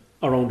attention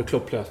around the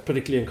club players,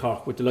 particularly in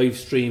Cork, with the live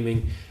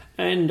streaming.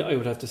 And I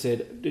would have to say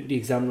the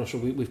examiners,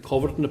 we've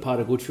covered it in the pod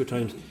a good few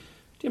times,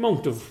 the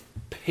amount of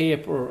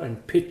paper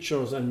and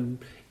pictures and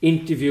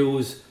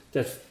interviews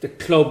that the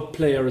club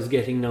player is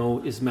getting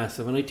now is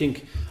massive, and I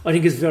think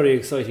it's very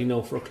exciting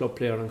now for a club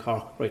player in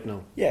Cork right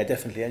now. Yeah,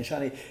 definitely. And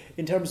Shani,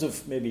 in terms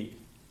of maybe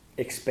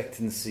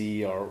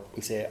expectancy, or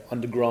we say on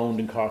the ground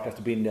in Cork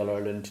after being in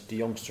All-Ireland, the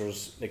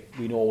youngsters, like,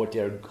 we know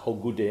how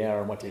good they are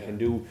and what they can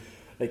do.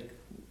 Like,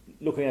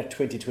 looking at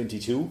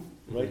 2022,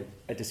 right,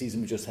 at the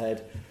season we just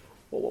had,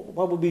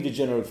 what would be the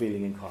general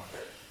feeling in Cork?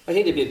 I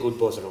think there'd be a good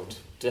buzz around.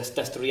 That's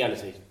the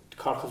reality.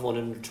 Cork have won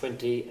under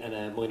 20 and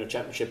a minor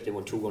championship. They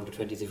won 2 under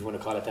 20s, if you want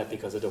to call it that,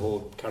 because of the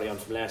whole carry on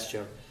from last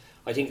year.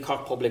 I think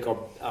Cork public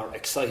are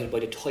excited by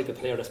the type of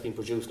player that's been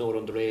produced now at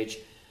underage.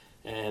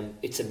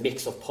 It's a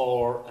mix of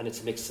power and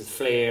it's a mix of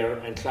flair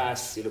and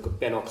class. You look at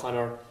Ben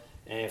O'Connor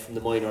from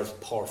the minors,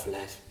 powerful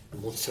lad. The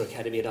Munster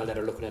Academy and all that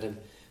are looking at him.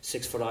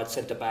 6 foot odd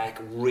centre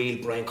back,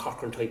 real Brian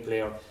Cochran type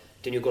player.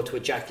 Then you go to a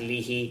Jack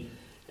Leahy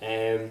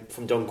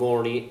from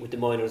Dungorney with the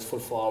minors, full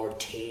forward,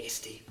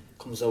 tasty,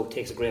 comes out,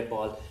 takes a great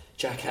ball.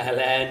 Jack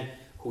Hallan,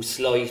 who's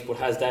slight but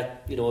has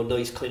that, you know,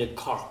 nice kind of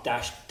Cork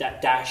dash,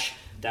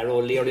 that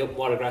old Leary up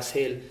Watergrass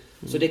Hill.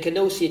 So they can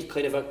now see it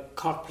kind of a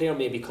Cork player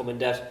maybe coming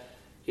that,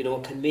 you know,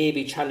 can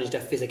maybe challenge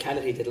that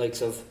physicality that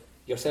likes of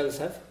yourselves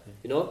have,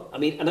 you know. I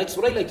mean, and that's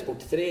what I liked about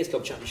today's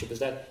club championship, is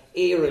that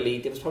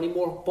aerially there was probably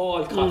more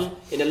ball caught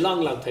in a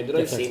long time that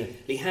I've seen.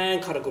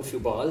 Lehan caught a good few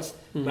balls,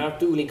 Mark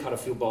Dooling caught a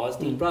few balls,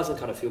 Dean Brosnan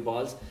caught a few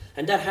balls,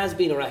 and that has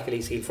been our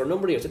Achilles heel for a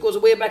number of years. It goes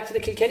way back to the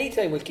Kilkenny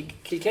time when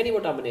Kilkenny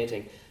were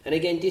dominating, and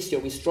again this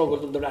year we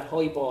struggled under that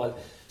high ball.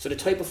 So the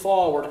type of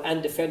forward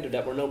and defender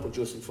that we're now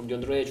producing from the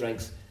underage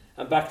ranks,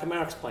 and back to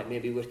Mark's point,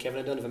 maybe with Kevin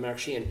O'Donovan, Mark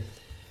Sheehan,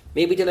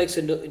 maybe the likes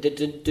of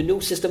the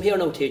new system here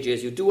now, TJ,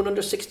 is you do an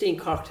under 16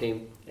 Cork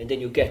team and then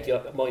you get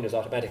the minors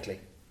automatically.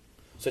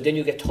 So then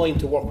you get time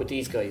to work with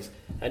these guys.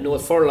 And Noel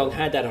Furlong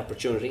had that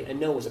opportunity and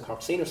now is a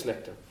Cork senior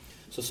selector.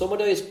 So some of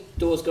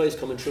those guys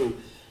coming through,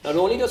 not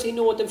only does he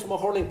know them from a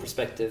hurling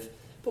perspective,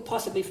 but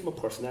possibly from a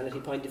personality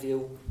point of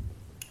view.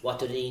 What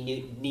do they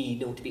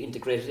need now to be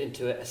integrated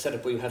into a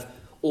setup where you have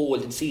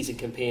old and seasoned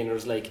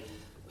campaigners like,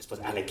 I suppose,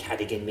 Alan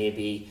Cadigan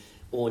maybe,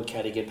 Owen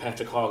Cadigan,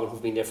 Patrick Horgan,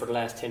 who've been there for the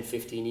last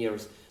 10-15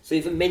 years. So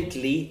even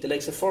mentally, the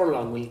likes of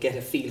Furlong will get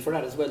a feel for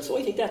that as well. So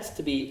I think that's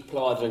to be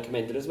applauded and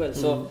commended as well.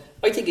 So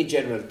I think in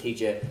general,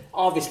 TJ,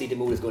 obviously the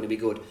mood is going to be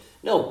good.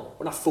 No,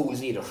 we're not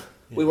fools either.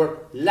 We were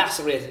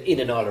lacerated in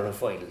an All-Ireland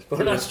final.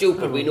 We're not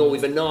stupid. We know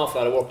we've an awful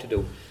lot of work to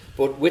do.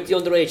 But with the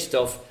underage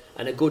stuff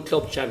and a good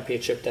club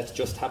championship that's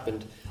just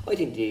happened, I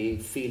think the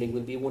feeling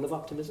will be one of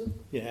optimism.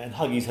 Yeah, and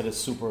Hoggy's had a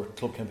super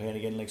club campaign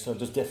again, like, so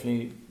there's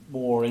definitely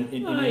more in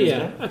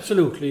yeah,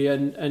 absolutely.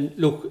 And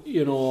look,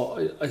 you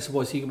know, I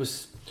suppose he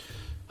was,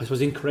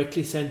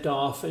 incorrectly sent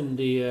off in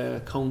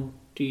the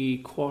county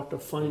quarter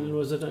final,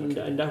 was it?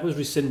 And that was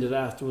rescinded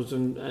afterwards,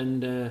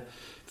 and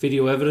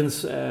video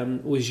evidence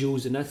was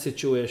used in that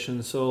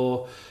situation.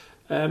 So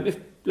if,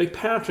 like,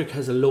 Patrick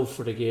has a love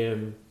for the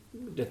game,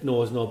 that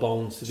knows no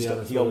bounds, to be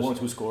honest. He got 1 or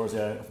 2 scores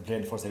there from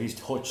playing the first time. He's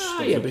touched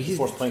but the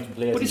first point from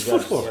play. But his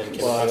footwork.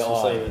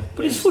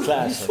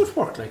 His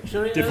footwork, like,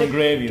 you know, different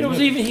gravy. There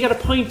was even, he got a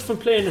point from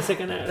playing the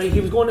second half. Like,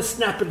 he was going to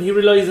snap it and he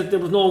realised that there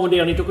was no one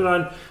there and he took it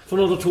on for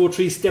another 2 or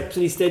 3 steps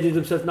and he steadied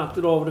himself, knocked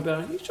it over the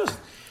bar. He's just,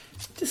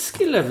 the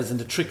skill levels and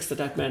the tricks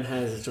that man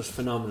has is just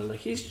phenomenal.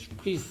 Like, he's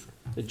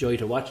a joy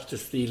to watch, to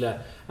steal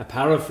a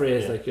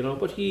paraphrase, like, you know,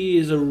 but he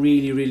is a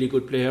really, really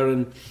good player.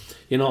 And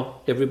you know,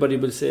 everybody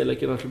will say,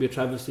 like, you know, it'll be a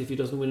travesty if he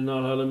doesn't win an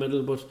All-Ireland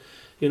medal, but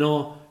you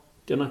know,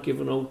 they're not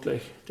giving out,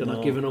 like, they're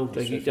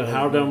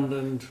hard down,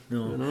 and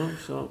you know,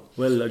 so.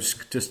 Well, I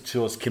just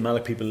shows Kim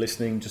Mallock people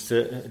listening, just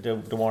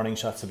the warning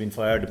shots have been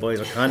fired. The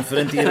boys are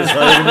confident to get a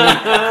side of me,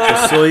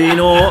 just so you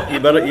know, you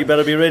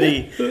better be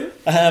ready.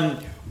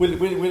 We'll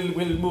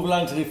move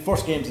along to the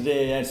first game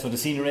today, so the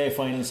Senior A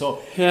final.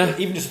 So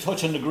even just to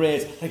touch on the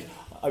grades, like,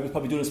 I was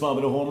probably doing a small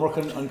bit of homework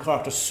on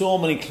Cork. There's so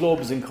many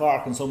clubs in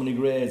Cork and so many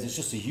grades. It's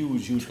just a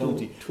huge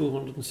county.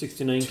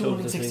 269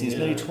 clubs. It's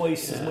nearly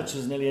twice as much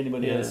as nearly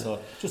anybody else. So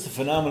just a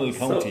phenomenal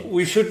county. So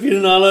we should be in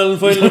an All-Ireland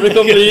final every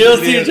couple of years,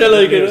 TJ,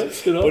 like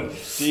it. You know? But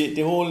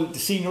the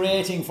Senior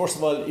A thing, first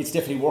of all, it's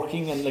definitely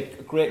working, and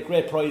like a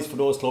great prize for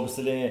those clubs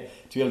today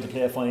to be able to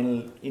play a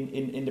final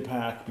in the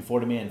park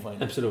before the main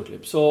final.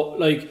 Absolutely. So,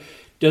 like,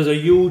 there's a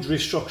huge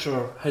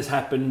restructure has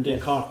happened in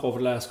Cork over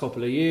the last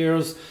couple of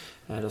years.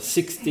 There's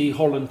 60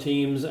 hurling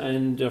teams,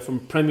 and from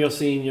Premier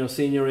Senior,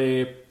 Senior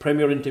A,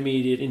 Premier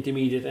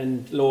Intermediate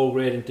and lower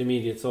grade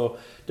Intermediate. So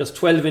there's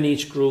 12 in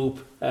each group.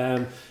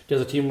 There's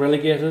a team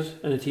relegated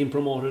and a team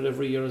promoted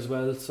every year as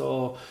well.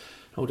 So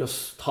now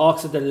there's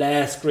talks at the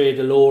last grade,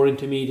 the lower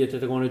Intermediate, that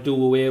they're going to do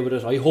away with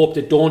it. I hope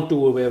they don't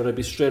do away with it. I'll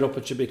be straight up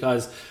with you,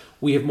 because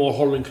we have more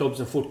hurling clubs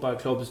than football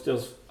clubs.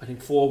 There's, I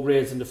think, 4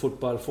 grades in the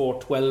football,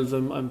 12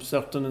 I'm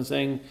certain in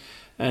saying.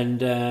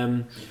 And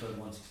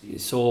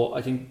so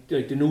I think,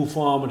 like, the new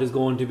format is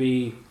going to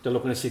be, they're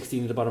looking at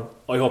 16 at the bottom.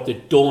 I hope they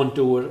don't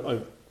do it.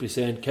 I'd be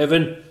saying,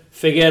 Kevin,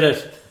 forget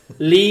it.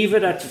 Leave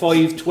it at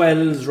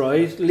 5-12s,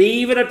 right?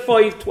 Leave it at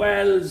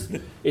 5-12s.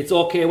 It's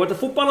okay. What the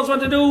footballers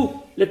want to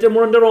do, let them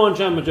run their own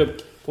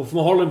championship. But from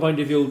a hurling point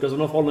of view, there's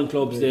enough hurling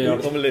clubs there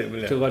to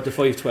go to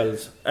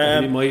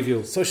 5-12s, in my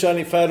view. So,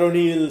 Shani, Father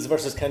O'Neill's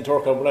versus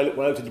Cantorca, when I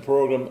went out to the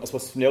programme, I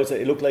suppose from the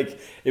outside, it looked like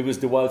it was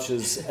the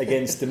Walshes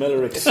against the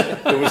Millericks.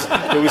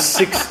 There was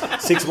six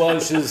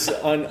Walshes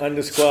on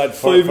the squad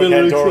for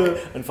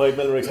Cantorca and 5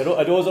 Millericks.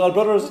 Are those all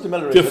brothers of the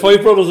Millericks? The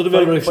 5 brothers of the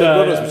Millericks. 5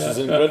 brothers, which is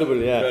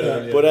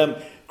incredible,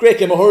 But great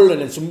game of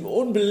hurling and some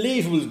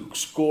unbelievable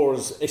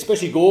scores,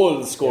 especially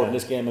goals scored in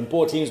this game, and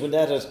both teams went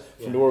at it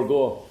from the word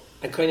go.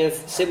 And kind of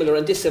similar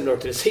and dissimilar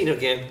to the senior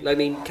game. I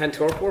mean,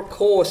 Cantorp were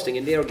coasting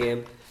in their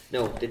game.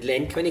 No, the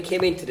Glen kind of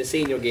came into the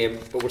senior game,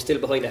 but were still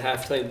behind at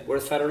half time,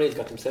 whereas Father O'Neill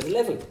got themselves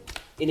level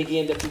in a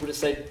game that you would have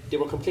said they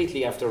were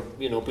completely after,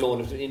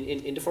 blown it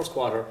in the first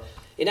quarter.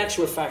 In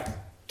actual fact,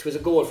 it was a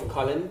goal from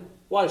Colin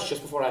Walsh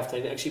just before half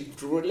time, actually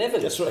drew it level.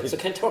 That's right. So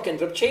Cantorp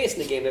ended up chasing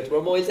the game that they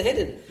were miles ahead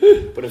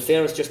in. But in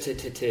fairness, just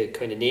to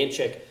kind of name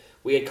check,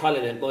 we had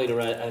Colin at Minor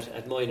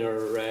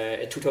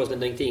at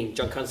 2019.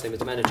 John Constantine was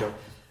the manager.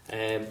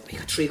 He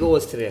got 3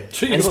 goals today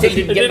and still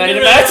didn't get man of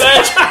the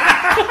match.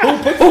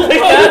 Who picked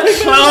that?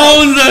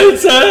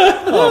 Clowns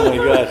out! Oh my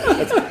god,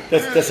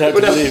 that's hard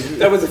to believe.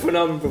 That was a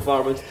phenomenal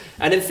performance.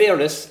 And in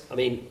fairness, I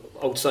mean,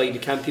 outside the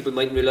camp, people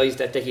mightn't realise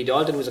that Decky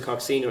Dalton was a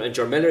Cork senior, and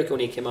Ger Mellerick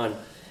only came on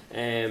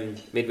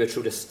midway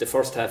through the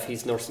first half.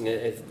 He's nursing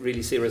a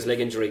really serious leg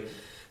injury.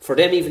 For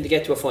them even to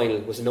get to a final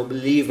was an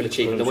unbelievable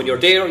achievement. And when you're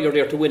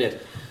there to win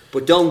it.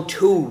 But down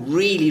 2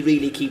 really,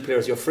 really key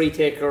players, your free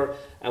taker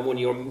and one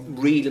of your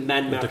real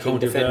man-marking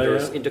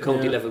defenders into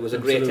county level was a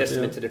great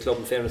testament to the club,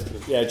 in fairness to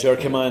them. Yeah, Ger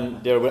came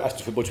on there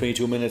after about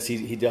 22 minutes.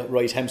 He got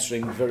right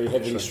hamstring very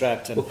heavily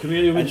strapped. But can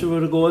you mention what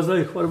the goal was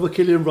like? What about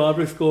Killian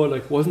Broderick's goal?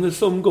 Like, wasn't it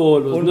some goal?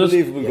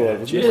 Unbelievable goal.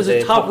 Jeez,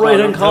 a top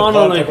right-hand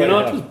corner, like, you know,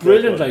 it was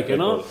brilliant, like, you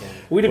know.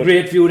 We had a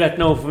great view of that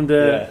now from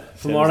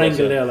our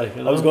angle there, like,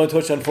 you know. I was going to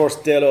touch on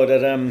first, Delo,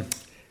 that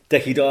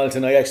Decky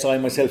Dalton, I actually saw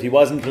him myself, he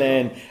wasn't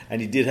playing and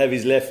he did have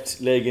his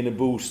left leg in a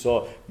boot,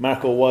 so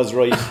Marco was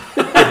right.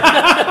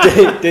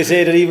 they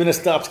say that even a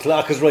stopped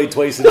clock is right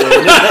twice a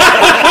day.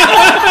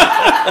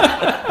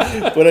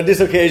 But on this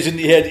occasion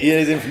he had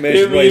his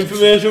information right. The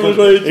information was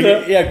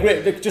right, yeah,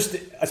 great. Just,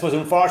 I suppose,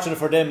 unfortunate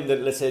for them that,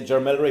 let's say, Ger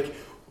Mellerick,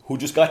 who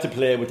just got to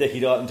play with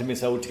Decky Dalton, to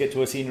miss out, to get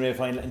to a Senior A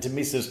final and to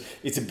miss it,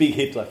 it's a big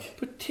hit, like.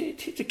 But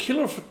the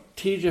killer for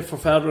TJ for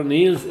Father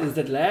O'Neill's is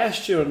that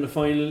last year in the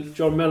final,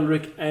 Ger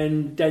Mellerick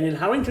and Daniel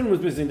Harrington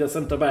was missing their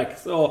centre back,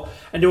 so,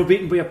 and they were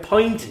beaten by a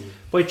point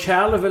by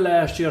Charleville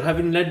last year,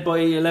 having led by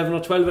 11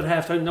 or 12 at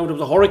half time. Now there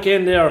was a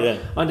hurricane there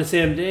on the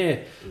same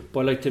day,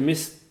 but like, to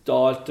miss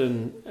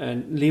Dalton,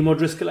 and Liam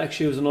O'Driscoll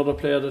actually was another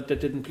player that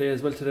didn't play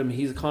as well to them.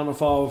 He's a corner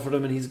forward for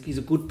them, and he's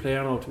a good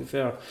player now, to be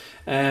fair.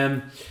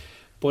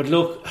 But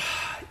look,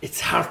 it's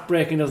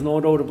heartbreaking, there's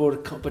no doubt about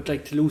it. But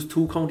like, to lose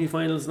 2 county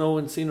finals now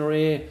in Senior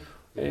A,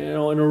 in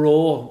a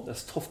row,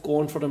 that's tough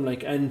going for them.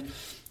 Like, and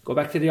go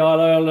back to the All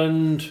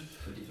Ireland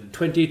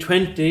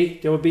 2020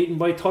 they were beaten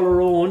by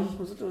Tullaroan.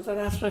 Was that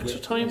after extra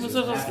time? Was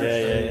it?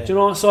 Yeah. Do you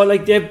know? So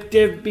like they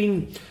have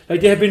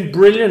been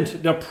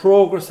brilliant. Their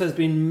progress has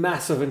been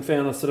massive, in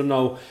fairness to them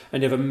now,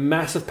 and they have a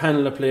massive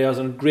panel of players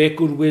and great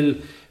goodwill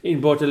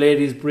in both the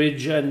Ladies'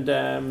 Bridge and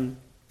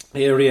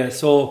area.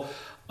 So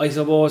I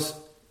suppose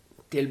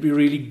they'll be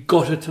really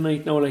gutted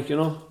tonight now, like, you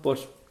know,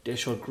 but they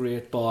showed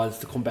great balls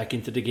to come back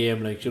into the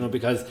game, like, you know,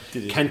 because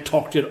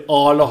Kanturk did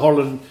all the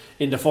hurling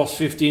in the first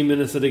 15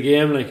 minutes of the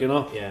game, like, you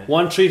know.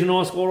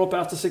 1-3 score up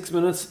after 6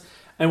 minutes,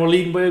 and we're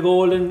leading by a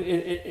goal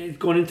and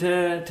going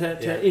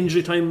into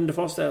injury time in the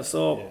first half.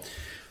 So,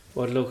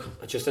 but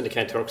look, just on the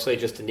Kanturk side,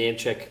 just to name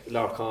check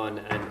Larkin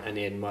and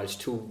Aidan Walsh,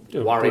 two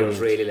warriors,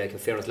 really. Like, in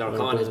fairness,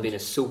 Larkin has been a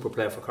super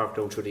player for Cork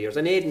down through the years,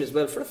 and Aidan as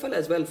well, for a fella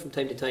as well, from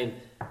time to time,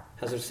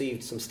 has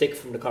received some stick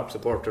from the Cork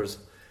supporters.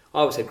 I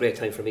always had a great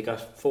time for him. He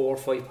got 4 or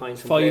 5 points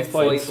from play.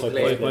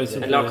 5 points.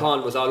 And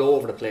Larkin was all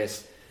over the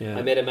place.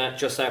 I made a match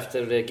just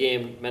after the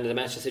game, man of the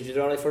match. I said,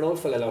 "You're all right for an old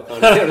fella, Larkin."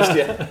 In fairness,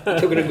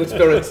 took it in good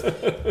spirits.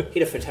 He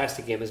had a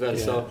fantastic game as well.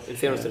 So, in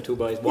fairness to the two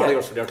boys,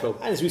 warriors for their club.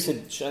 And as we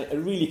said, a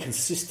really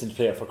consistent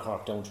player for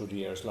Cork down through the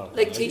years. Larkin.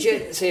 Like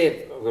TJ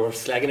said, we were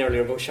slagging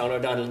earlier about Sean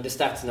O'Donnell and the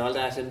stats and all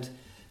that, and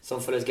some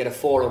fellas get a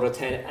 4 out of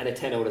 10 and a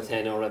 10 out of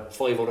 10 or a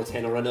 5 out of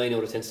 10 or a 9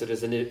 out of 10, so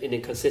there's an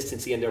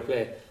inconsistency in their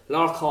play.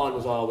 Larkin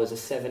was always a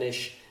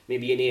 7-ish,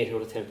 maybe an 8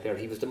 out of 10 player.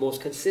 He was the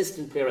most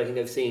consistent player I think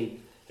I've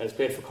seen that has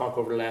played for Cork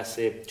over the last,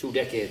 say, 2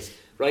 decades.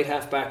 Right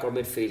half back or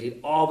midfield, he'll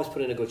always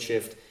put in a good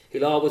shift,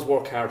 he'll always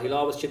work hard, he'll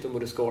always chip in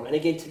with a score. And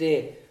again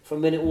today, from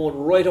minute 1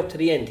 right up to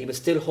the end, he was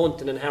still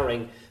hunting and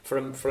harrying for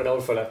an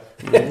old fella.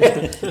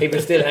 He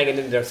was still hanging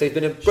in there, so he's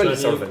been a brilliant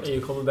servant. Are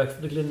you coming back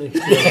from the clinic? Do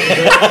you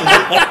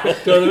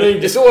know what I mean?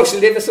 The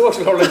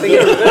social hurling thing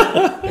in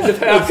the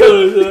park.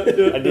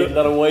 And they had a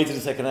lot of wides in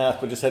the second half,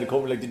 but just had a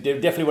couple. Like, they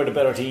definitely were the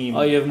better team.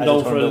 I have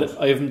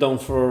them down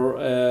for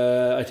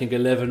I think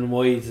 11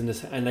 wides in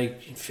this, and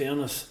like, in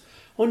fairness,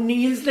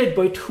 O'Neill's led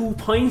by 2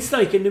 points,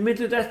 like, in the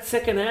middle of that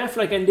second half,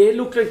 like, and they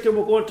looked like they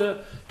were going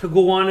to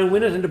go on and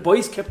win it, and the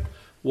boys kept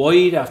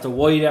wide after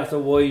wide after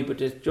wide, but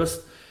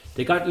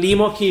they got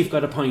Liam O'Keefe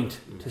got a point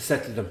to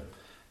settle them,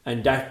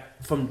 and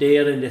that from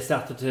there then they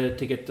started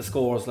to get the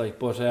scores, like.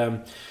 But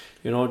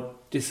you know,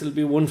 this will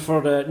be one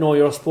for the Know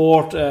Your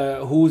Sport.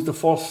 Who's the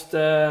first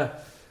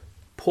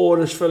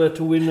Polish fella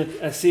to win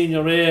a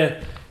Senior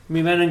A?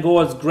 My man in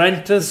goals,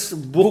 Grantas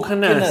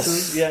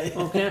Buchanas.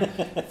 Okay,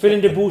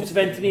 filling the boots of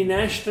Anthony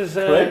Nash.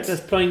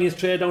 That's plying his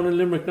trade down in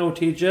Limerick now,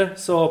 TJ.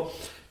 So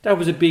that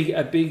was a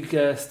big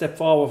step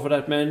forward for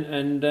that man,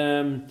 and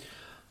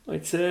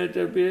I'd say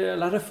there'll be a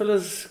lot of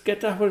fellas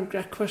get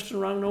that question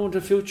wrong now in the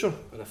future.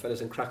 A lot of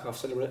fellas in Krakow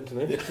celebrating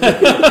tonight.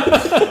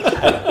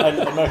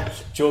 and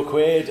Joe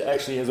Quaid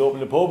actually has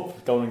opened a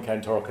pub down in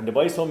Kanturk, and the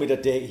boys told me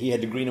that he had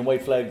the green and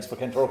white flags for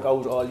Kanturk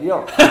out all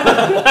year.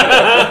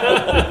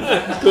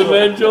 Good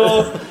man,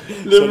 Joe.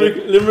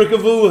 Limerick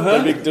of Boo,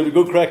 huh? There'll be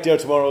good crack there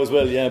tomorrow as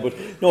well, yeah. But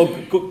no,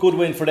 good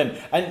win for them.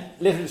 And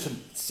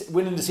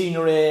winning the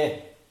Senior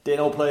A, they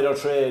now play their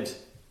trade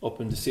up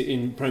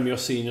in Premier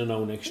Senior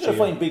now next year. They're a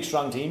fine, big,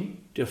 strong team.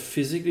 They're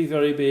physically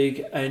very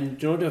big,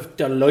 and you know,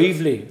 they're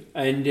lively,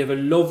 and they have a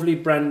lovely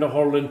brand of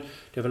hurling.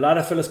 They have a lot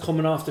of fellas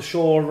coming off the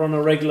shore on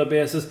a regular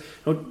basis.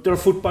 Now, they're a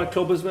football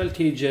club as well,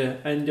 TJ,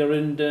 and they're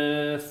in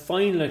the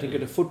final, I think, of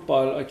the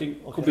football. I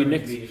think could be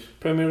next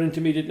Premier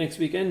Intermediate next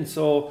weekend.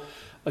 So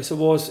I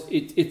suppose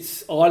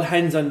it's all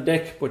hands on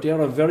deck, but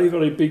they're a very,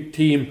 very big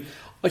team.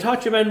 I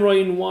thought your man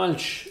Ryan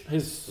Walsh,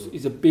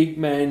 he's a big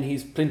man,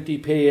 he's plenty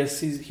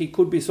pace, he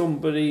could be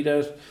somebody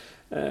that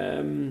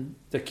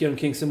Kieran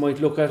Kingston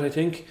might look at, I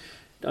think.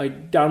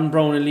 Dan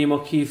Brown and Liam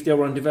O'Keefe, they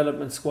were on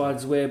development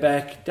squads way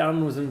back.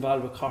 Dan was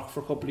involved with Cork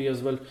for a couple of years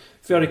as well.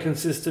 Very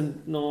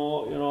consistent,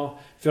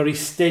 very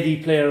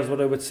steady player is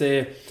what I would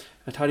say.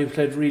 I thought he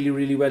played really,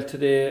 really well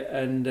today,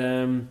 and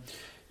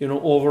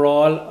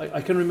overall,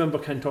 I can remember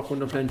Kanturk when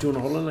they're playing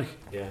junior hurling,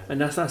 and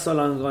that's not so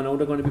long ago now.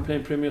 They're going to be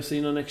playing Premier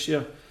Senior next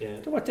year.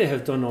 What they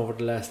have done over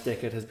the last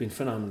decade has been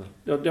phenomenal.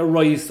 Their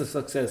rise to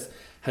success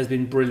has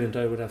been brilliant,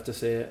 I would have to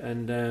say,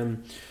 and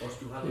and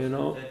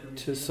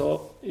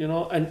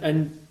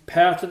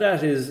part of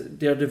that is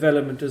their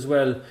development as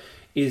well.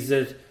 Is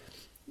that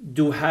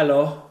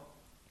Duhallow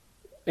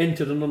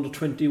entered an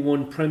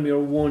under-21 Premier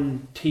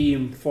 1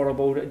 team for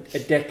about a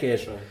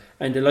decade. Right.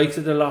 And the likes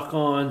of the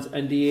Lock-Ons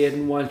and the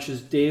Aidan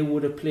Walshes, they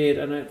would have played,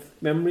 and if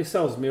memory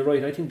serves me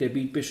right, I think they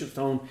beat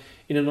Bishopstown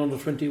in an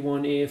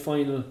under-21A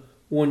final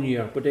one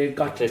year, but they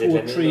got to 2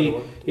 or 3.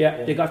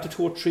 They got to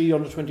 2 or 3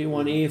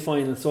 under-21A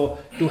final. So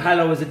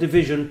Duhallow as a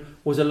division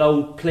was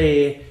allowed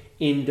play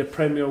in the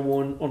Premier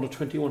 1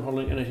 under-21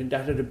 hurling, and I think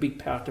that had a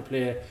big part to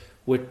play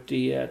with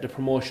the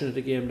promotion of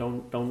the game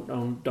down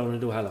in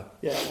Duhallow.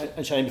 Yeah,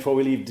 and Shane, before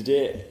we leave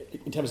today,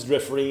 in terms of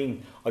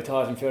refereeing, I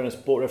thought, in fairness,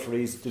 both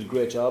referees did a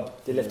great job.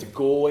 They left it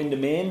go in the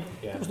main.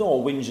 There was no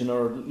whinging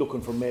or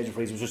looking for major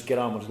referees. It was just get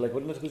on with it,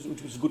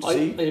 which was good to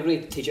see. I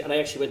agree, TJ, and I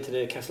actually went to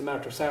the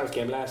Castlemartyr SARS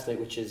game last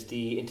night, which is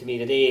the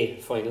Intermediate A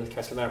final.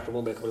 Castlemartyr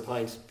won by a couple of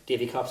points.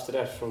 Davy Cops to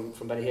that from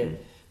Ballyhill.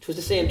 It was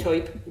the same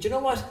type. And do you know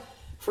what?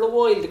 for a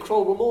while the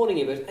crowd were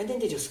moaning about it, and then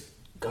they just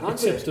got on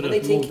with it. And I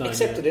think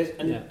accepted it,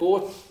 and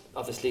both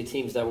obviously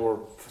teams that were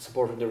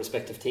supporting their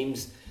respective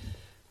teams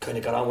kind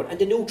of got on with it. And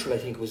the neutral, I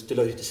think, was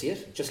delighted to see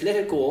it. Just let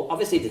it go.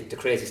 Obviously the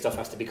crazy stuff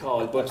has to be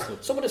called, but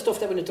some of the stuff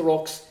that went into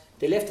rocks,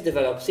 they left it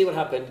develop, see what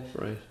happened.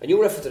 Right. And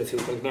you referred to it a few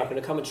times, Mark, in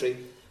the commentary.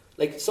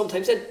 Like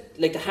sometimes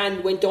like the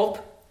hand went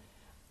up,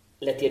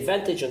 let the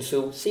advantage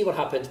ensue, see what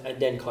happened, and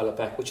then call it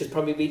back, which has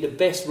probably been the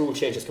best rule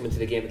change that's come into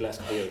the game in the last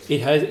couple of years.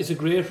 It has. It's a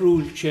great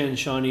rule change,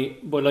 Shawnee.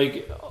 But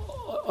like,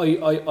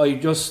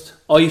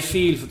 I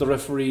feel for the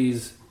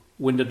referees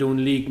when they're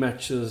doing league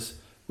matches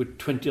with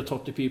 20 or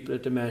 30 people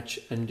at the match,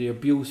 and the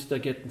abuse they're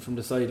getting from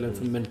the sideline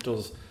from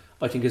mentors,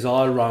 I think is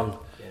all wrong.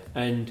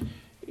 Yeah. And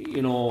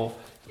you know,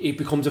 it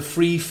becomes a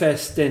free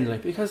fest then,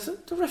 like, because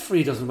the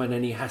referee doesn't want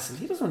any hassle,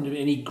 he doesn't want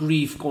any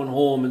grief going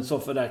home and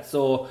stuff like that.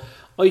 So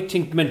I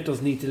think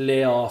mentors need to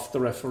lay off the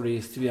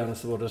referees, to be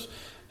honest about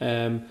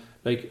it.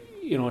 Like,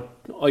 you know,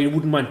 I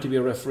wouldn't want to be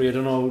a referee. I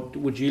don't know,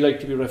 would you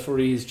like to be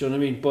referees? Do you know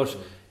what I mean? But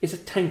it's a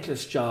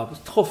thankless job,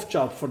 it's a tough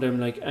job for them,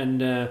 like,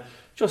 and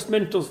just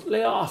mentors,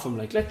 lay off them,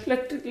 like,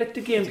 let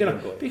the game get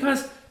on,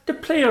 because the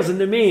players in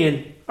the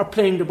main are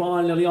playing the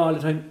ball nearly all the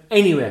time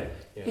anyway.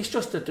 It's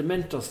just that the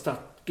mentors start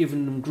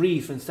giving them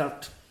grief and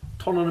start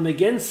turning them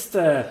against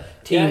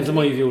teams, in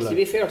my view. To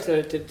be fair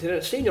to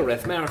the senior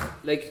ref,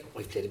 Mark, like,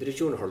 I've played a bit of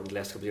junior hurling the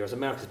last couple of years,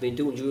 and Mark has been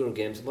doing junior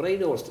games. What I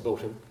noticed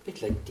about him, a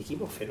bit like Dickie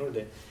Murphy,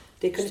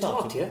 they can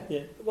talk to you.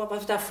 Yeah. What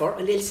was that for?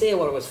 And they'll say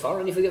what it was for,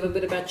 and if you give them a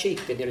bit of bad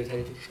cheek, they'll nearly tell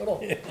you to shut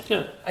up.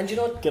 Yeah. And you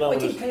know, I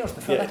think players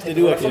prefer that. They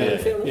do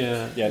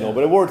actually. No,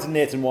 but a word to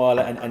Nathan Wall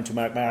and to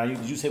Mark Maher.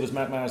 Did you say it was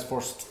Mark Maher's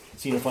first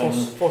senior final?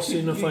 First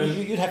senior final.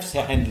 You'd have to say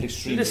handled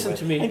extremely well. Listen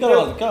to me. And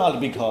got all the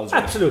big calls.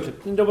 Absolutely.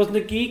 Right. And there wasn't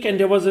a geek, and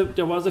there was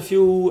a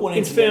few.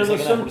 In fairness,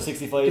 the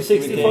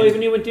 65,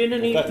 and he went in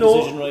and he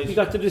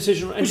got the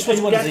decision right. And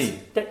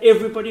that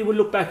everybody will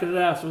look back at it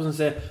afterwards and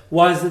say,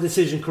 was the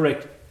decision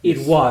correct?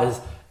 It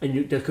was.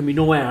 And there can be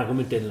no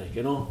argument then, like,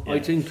 you know. Yeah. I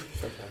think.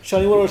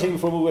 Shani, one other thing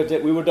before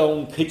we were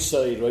down pitch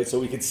side, right? So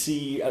we could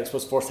see, I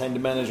suppose, firsthand the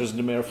managers in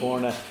the Mayor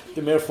Forna.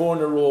 The Mayor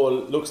Forna role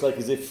looks like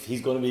as if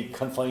he's going to be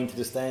confined to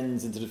the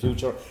stands into the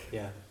future.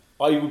 Yeah.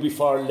 I would be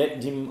for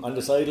letting him on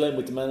the sideline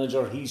with the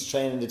manager. He's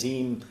training the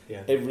team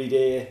every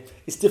day.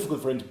 It's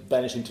difficult for him to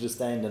banish him to the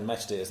stand on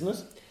match day, isn't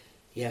it?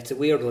 Yeah, it's a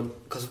weird one,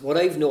 because what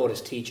I've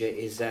noticed, TJ,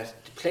 is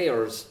that the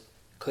players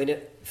kind of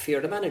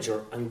fear the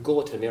manager and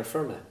go to the Mayor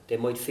Ferna. They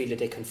might feel that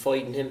they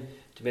confide in him.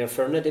 The Mayor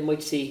Ferna, they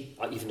might see,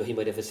 even though he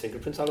might have his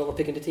fingerprints all over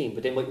picking the team,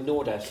 but they might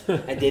know that,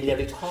 and they'd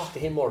never talk to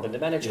him more than the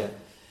manager.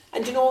 Yeah.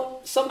 And you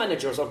know, some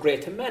managers are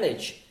great to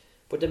manage,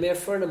 but the Mayor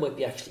Ferna might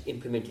be actually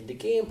implementing the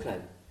game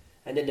plan.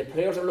 And then the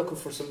players are looking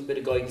for some bit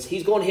of guidance.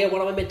 He's going here,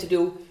 what am I meant to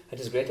do? And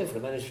it's a great thing for the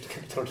manager to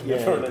come turn to Mayor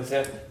Ferna and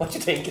say, what do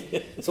you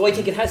think? So I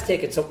think it has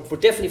taken something,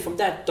 but definitely from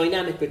that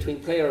dynamic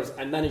between players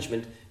and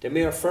management, the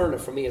Mayor Ferna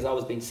for me has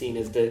always been seen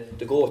as the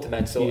go-to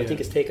man. So I think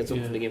it's taken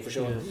something from the game for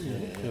sure.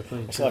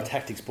 I saw a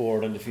tactics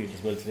board on the field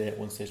as well today at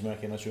one stage,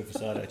 Mark. I'm not sure if you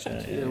saw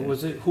that.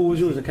 Was it? Who was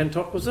using? Ken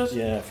Tuck, was it?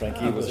 Yeah,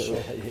 Frankie was. He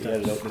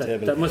had it out on the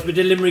table. That must be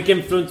the Limerick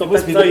influence of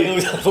that side.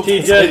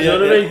 TJ, you know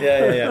what I mean?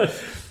 Yeah.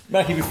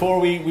 Marky, before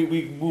we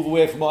move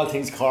away from all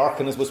things Cork,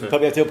 and I suppose we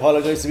probably have to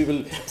apologise to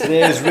people,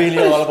 today is really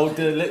all about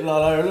the Little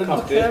All Ireland.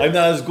 Okay. I'm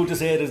not as good to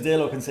say it as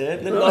Dalo can say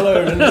it, Little All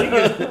Ireland.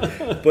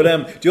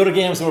 But the other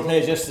games that were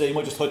played yesterday, you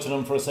might just touch on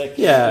them for a sec.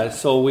 Yeah,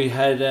 so we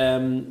had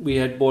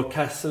both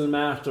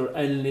Castlemartyr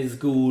and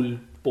Lisgool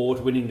both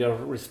winning their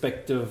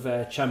respective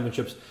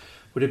championships.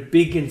 But a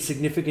big and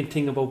significant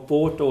thing about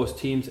both those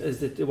teams is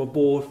that they were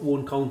both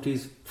won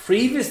counties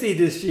previously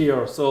this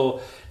year.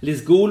 So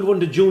Lisgool won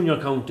the junior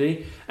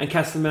county and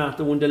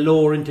Castlemartyr won the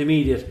lower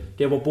intermediate.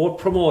 They were both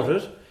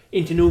promoted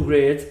into new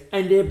grades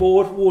and they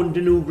both won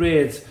the new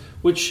grades,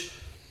 which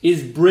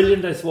is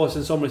brilliant, I suppose,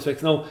 in some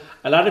respects. Now,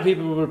 a lot of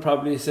people will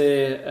probably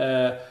say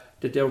that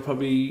they were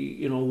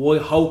probably,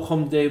 how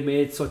come they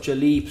made such a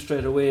leap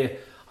straight away?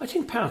 I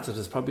think part of it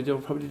is they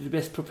were probably the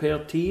best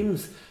prepared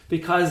teams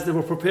because they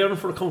were preparing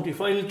for a county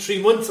final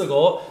 3 months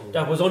ago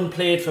that was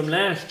unplayed from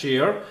last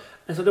year,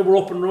 and so they were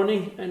up and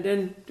running, and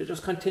then they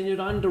just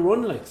continued on the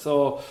run like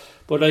so.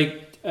 But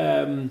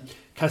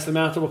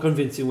Castlemartyr were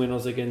convincing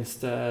winners against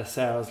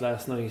SARS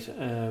last night.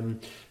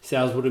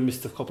 SARS would have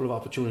missed a couple of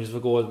opportunities for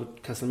goals,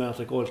 but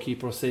Castlemartyr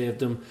goalkeeper saved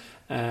them.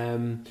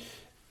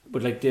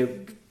 But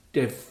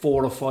they have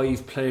 4 or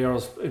 5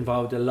 players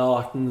involved. The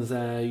Lawtons,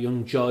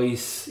 young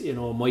Joyce,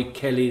 Mike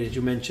Kelly that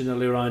you mentioned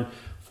earlier on.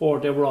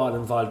 4, they were all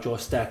involved. Joe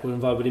Stack was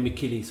involved with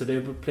McKilly, so they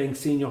were playing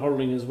senior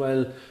hurling as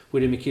well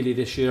with McKilly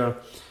this year.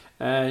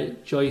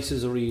 Joyce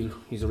is a real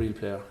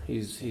player.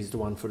 He's the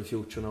one for the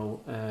future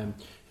now.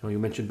 You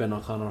mentioned Ben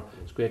O'Connor.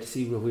 It's great to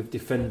see we've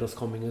defenders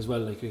coming as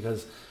well,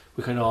 because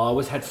we kind of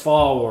always had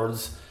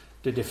forwards.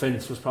 The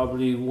defence was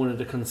probably one of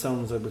the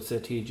concerns, I would say,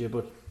 TJ,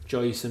 but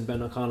Joyce and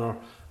Ben O'Connor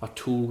are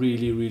 2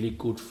 really, really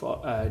good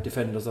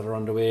defenders that are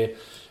on the way.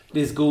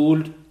 Liz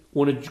Gould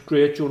won a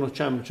great junior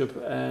championship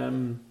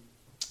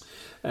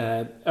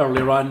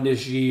earlier on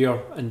this year,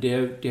 and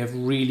they have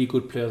really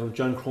good players. And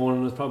John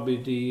Cronin is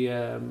probably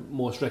the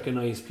most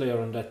recognised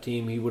player on that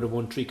team. He would have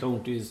won 3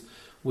 counties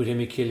with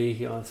Emmy Kelly.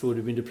 He also would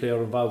have been the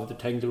player involved with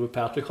the tangle with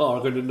Patrick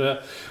Horgan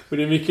with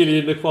Emmy Kelly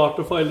in the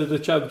quarter final of the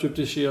championship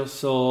this year.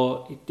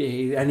 So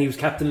and he was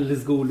captain of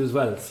Lisgould as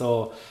well.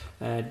 So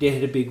they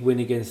had a big win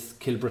against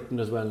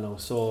Kilbritton as well now.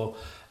 So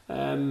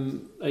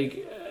and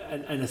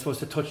I suppose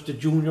to touch the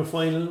junior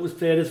final was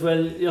played as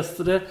well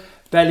yesterday.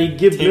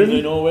 Ballygiblin,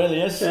 I know well,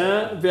 yes.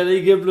 Yeah,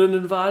 Ballygiblin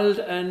involved,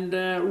 and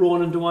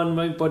Ronan Dewan,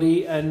 my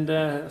buddy, and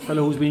a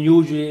fellow who's been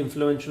hugely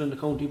influential in the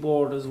county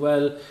board as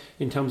well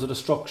in terms of the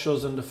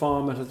structures and the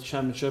format of the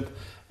championship.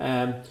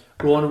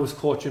 Ronan was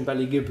coaching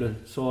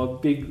Ballygiblin, so a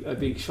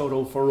big shout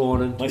out for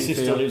Ronan. My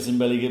sister lives in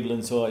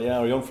Ballygiblin, so yeah,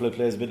 our young fella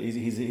plays, but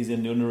he's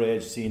in the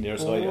underage scene there,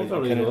 so I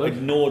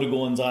know the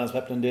goings on is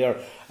happening there.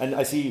 And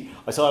I saw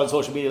it on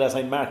social media last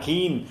night. Mark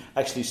Keane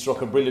actually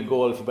struck a brilliant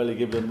goal for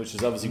Ballygiblin, which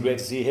is obviously great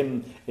to see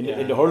him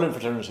in the hurling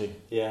fraternity.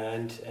 Yeah,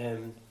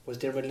 and was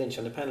Dermot Lynch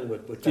on the panel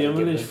with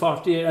Dermot Lynch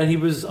 48, and he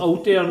was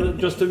out there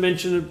just to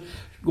mention.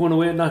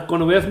 Not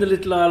going away from the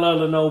Little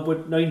Ireland now,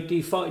 but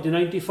the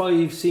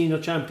 95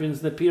 senior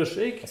champions in the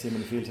Piersig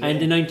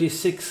and the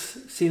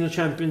 96 senior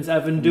champions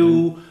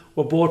Avondhu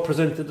were both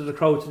presented to the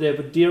crowd today.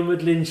 But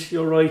Dermot Lynch,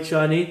 you're right,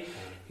 Johnny,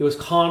 he was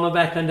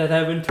cornerback on that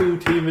Avondhu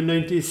team in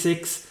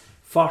 96,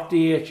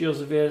 48 years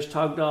of age,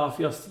 tagged off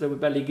yesterday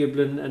with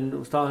Ballygiblin, and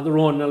was talking to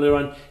Ronan earlier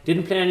on.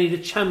 Didn't play any of the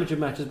championship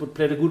matches, but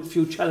played a good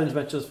few challenge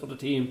matches for the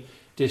team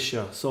this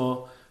year.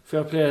 So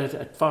fair play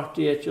at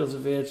 48 years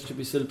of age to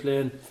be still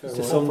playing. Johnny,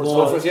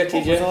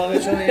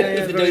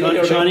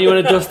 you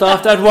want to dust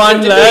off that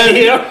one,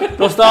 lad?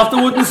 Dust off the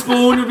wooden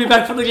spoon, you'll be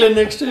back for the Glen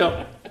next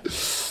year.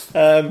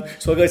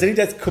 So guys, I think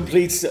that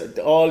completes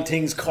all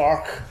things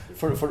Cork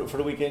for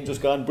the weekend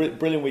just gone.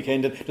 Brilliant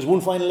weekend. And there's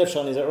one final left,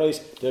 Sean, is that right?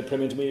 The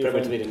Premier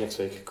Intermediate next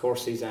week.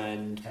 Courses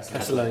and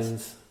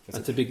Castlelyons.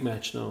 That's a big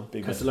match now.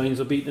 Castlelyons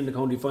were beaten in the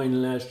county final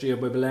last year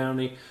by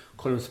Blarney.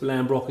 Colin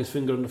Spillane broke his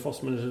finger in the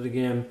first minute of the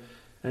game,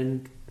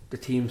 and the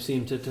team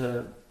seemed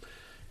to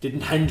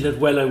didn't handle it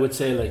well, I would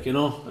say,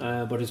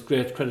 but it's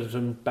great credit to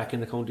them back in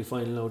the county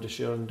final now this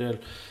year, and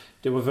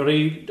they were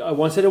very, I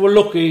won't say they were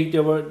lucky, they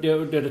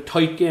had a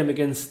tight game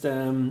against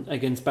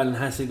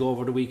Ballinhassig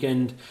over the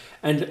weekend,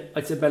 and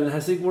I'd say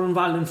Ballinhassig were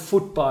involved in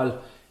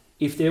football.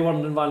 If they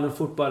weren't involved in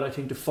football, I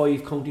think the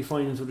 5 county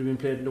finals would have been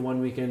played in the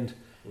one weekend.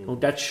 Now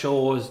that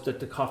shows that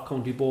the Cork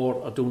County Board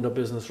are doing their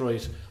business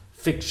right.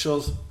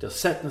 Fixtures, they're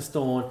set in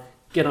stone,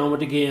 get on with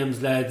the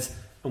games, lads,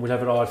 and we'll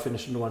have it all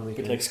finished in the one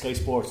weekend. Like Sky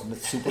Sports and the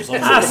Super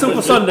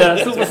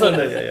Sunday. Super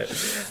Sunday.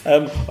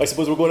 Yeah. I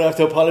suppose we're going to have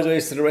to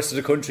apologise to the rest of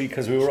the country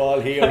because we were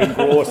all here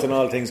engrossed in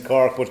all things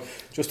Cork. But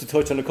just to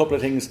touch on a couple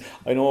of things,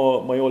 I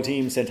know my old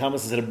team, St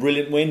Thomas, has had a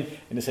brilliant win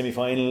in the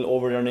semi-final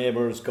over their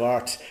neighbours,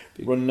 Gart,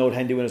 running out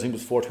handy win. I think it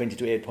was 420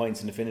 to 8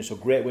 points in the finish. So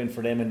great win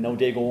for them, and now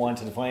they go on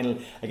to the final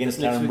against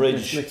Larren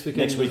Bridge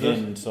next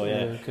weekend. So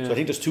so I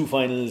think there's 2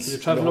 finals. Did you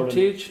travel up to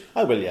each?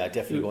 I will, yeah,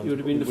 definitely. You would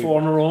have been the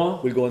 4 in a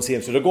row. We'll go and see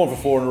them. So they're going for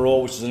 4 in a row,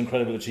 which is an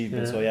incredible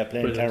achievement. So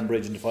playing Larren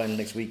Bridge in the final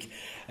next week.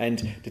 And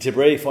the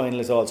Tipperary final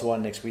is also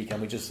on next week,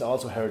 and we just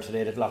also heard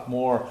today that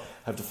Lockmore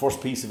have the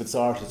first piece of it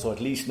sorted, so at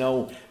least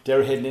now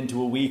they're heading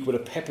into a week with a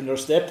pep in their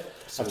step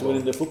after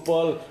winning the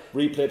football.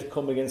 Replay to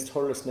come against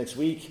Thurles next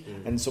week,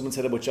 and someone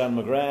said about John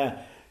McGrath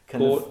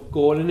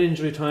goal in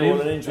injury time,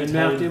 and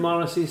Marty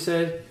Morrissey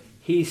said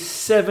he's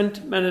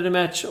 7th man of the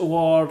match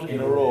award in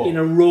a row.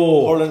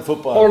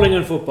 Hurling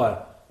and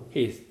football.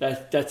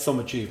 That's some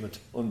achievement.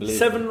 Unbelievable.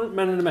 7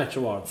 man in the match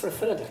awards. For a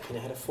fella that kind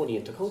of had a funny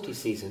inter-county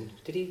season,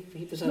 did he?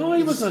 He was on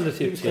the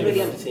team. He was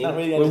really on the team.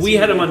 Well, we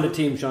had him on the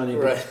team, Johnny.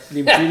 Right.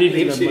 Liam didn't have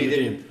him on the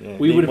team. Yeah.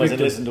 We would have picked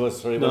him. To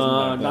us,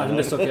 not in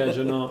this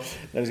occasion. No.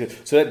 That was good.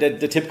 So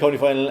the Tip County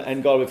final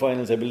and Galway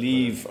finals, I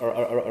believe,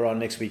 are on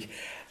next week.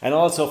 And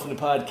also from the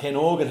pod, Ken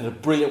Hogan had a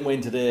brilliant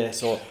win today.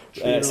 So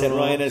St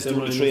Ryan is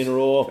doing the 3 in a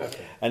row. Okay.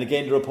 And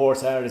again, the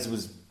reports are this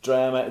was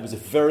drama. It was a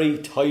very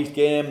tight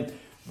game.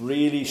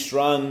 Really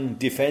strong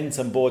defence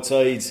on both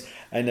sides,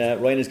 and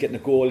Ryan is getting a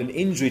goal in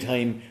injury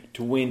time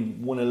to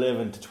win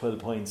 111 to 12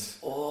 points.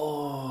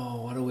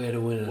 Oh, what a way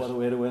to win it! What a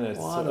way to win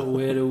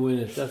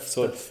it! That's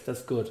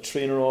good.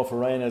 3 in a row for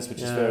Ryan,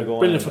 which is fair going.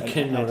 Brilliant for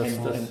Ken. Fair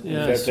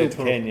play to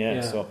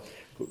Ken. So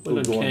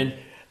good going.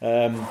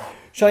 Ken.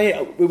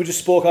 Shani, we just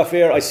spoke off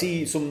air. I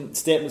see some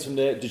statements from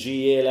the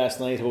GAA last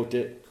night about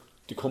the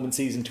coming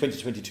season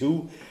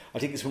 2022. I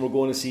think it's when we're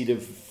going to see the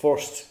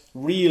first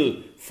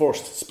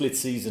split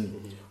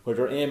season where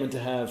they're aiming to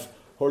have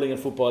hurling and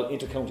football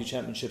inter-county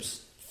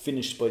championships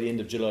finished by the end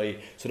of July.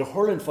 So the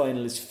hurling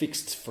final is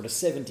fixed for the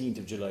 17th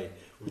of July,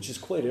 which is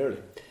quite early.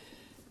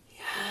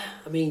 Yeah,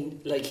 I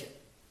mean,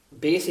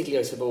 basically,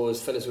 I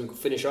suppose, fellas, will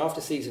finish off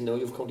the season now.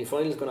 You have county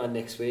finals going on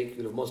next week.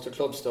 You'll have Munster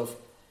club stuff.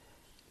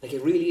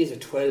 It really is a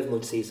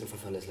 12-month season for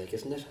fellas,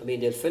 isn't it? I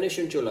mean, they'll finish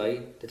in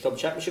July. The club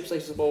championships, I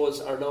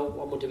suppose, are now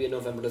one month to be in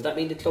November. Does that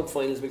mean the club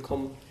finals will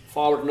come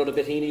forward another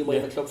bit? You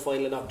might have a club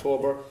final in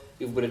October.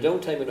 You've got a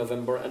downtime in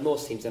November, and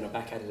most teams then are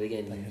back at it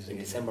again in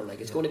December.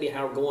 It's going to be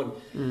hard going.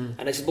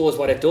 And I suppose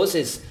what it does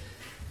is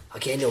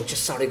again, no,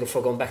 just sorry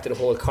for going back to the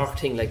whole Cork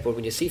thing, like, but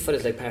when you see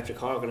fellas like Patrick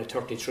Horgan at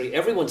 33,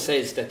 everyone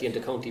says that the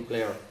inter-county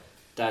player,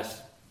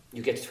 that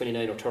you get to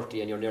 29 or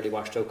 30 and you're nearly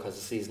washed out because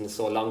the season is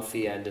so long for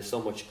you and there's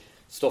so much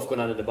stuff going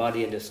on in the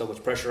body and there's so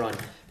much pressure on.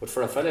 But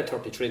for a fella at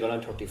 33 going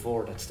on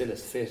 34 that's still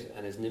as fit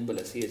and as nimble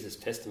as he is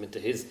testament to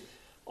his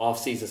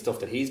off-season stuff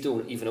that he's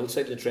doing even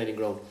outside of the training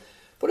ground.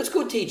 But it's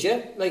good,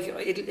 TJ, like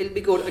it'll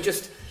be good.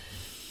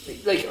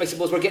 I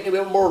suppose we're getting away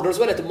with murder as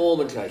well at the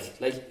moment.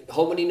 Like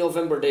how many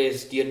November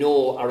days do you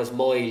know are as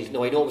mild?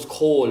 No, I know it was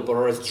cold, but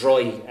are as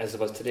dry as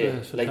it was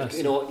today.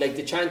 Like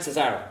the chances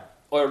are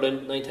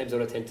Ireland 9 times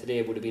out of 10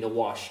 today would have been a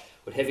wash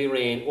with heavy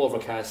rain,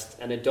 overcast,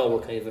 and a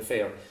dour kind of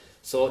affair.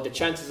 So the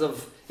chances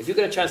of, if you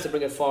get a chance to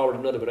bring it forward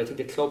another bit, I think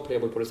the club player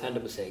will put his hand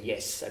up and say,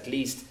 yes, at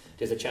least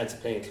there's a chance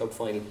of playing a club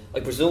final. I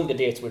presume the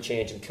dates will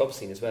change in the club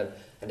scene as well,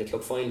 and the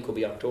club final could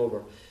be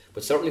October.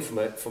 But certainly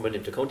from an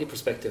inter-county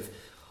perspective,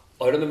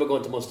 I remember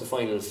going to Munster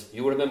finals.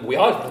 You remember,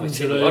 I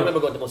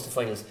remember going to Munster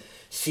finals.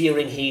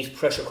 Searing heat,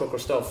 pressure cooker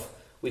stuff.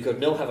 We could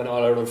now have an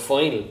All-Ireland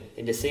final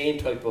in the same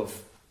type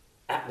of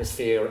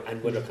atmosphere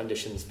and weather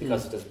conditions,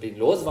 because there's been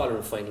loads of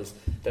All-Ireland finals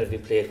that have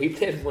been played. We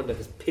played one that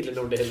was piddling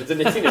around the hills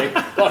in it.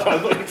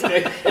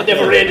 It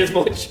never rained as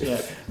much.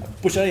 Yeah.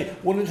 But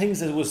one of the things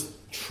that was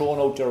thrown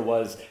out there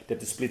was that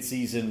the split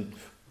season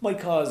might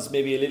cause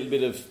maybe a little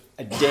bit of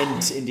a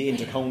dent in the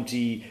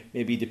inter-county,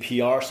 maybe the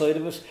PR side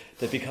of it,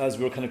 that because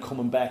we were kind of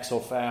coming back so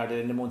far that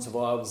in the months of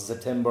August and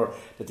September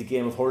that the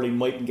game of hurling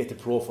mightn't get the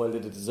profile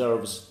that it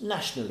deserves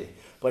nationally.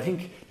 But I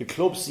think the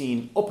club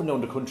scene up and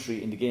down the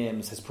country in the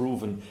games has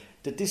proven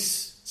that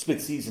this split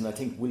season, I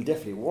think, will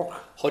definitely work.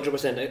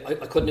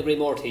 100%. I couldn't agree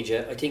more,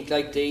 TJ. I think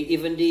like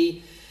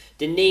the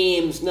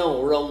names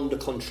now around the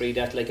country,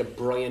 that like a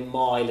Brian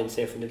Moylan,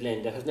 say from the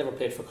Glen, that has never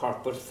played for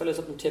Cork, but fellas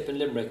up in Tip and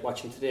Limerick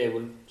watching today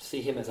will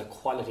see him as a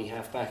quality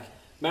half-back.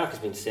 Mark has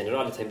been saying it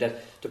all the time,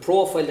 that the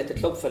profile that the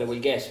club fella will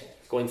get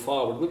going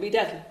forward will be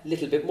that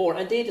little bit more,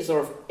 and they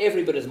deserve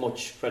every bit as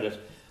much credit.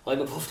 I'm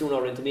above doing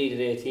our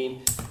intermediate A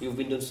team. You've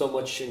been doing so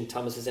much in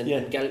Thomas's and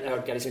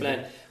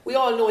Gallisplan. We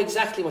all know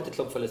exactly what the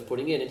club fella's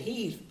putting in, and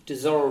he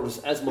deserves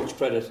as much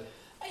credit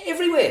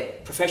every way,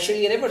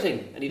 professionally and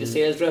everything. And the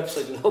sales reps,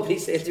 I don't know how many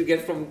sales you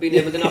get from being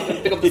able to knock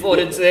and pick up the phone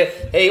and say,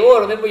 hey, I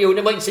remember you, and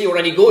they might say you're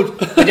any good,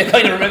 but they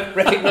kind of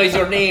recognise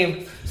your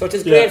name. So it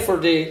is great for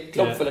the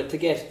club fella to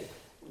get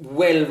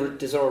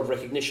well-deserved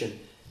recognition.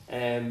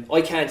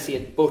 I can't see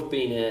it both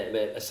being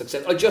a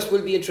success. I just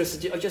will be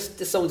interested.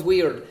 This sounds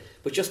weird,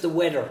 but just the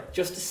weather,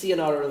 just to see an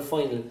All-Ireland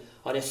final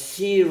on a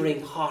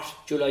searing hot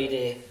July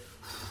day,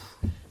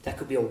 that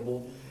could be a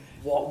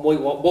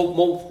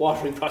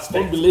mouth-watering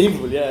prospect.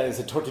 Unbelievable, yeah. It's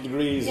at 30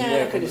 degrees.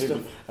 Yeah, kind of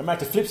stuff. And Mark,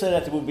 the flip side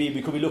of that would be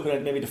we could be looking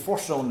at maybe the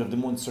first round of the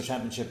Munster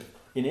Championship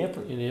in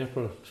April.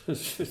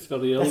 It's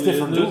very early. That's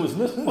different too,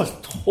 isn't it? Well, it's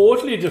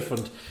totally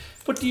different.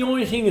 But the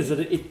only thing is that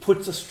it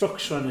puts a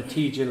structure on a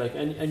TJ, like,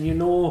 and you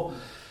know,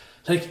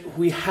 like,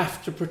 we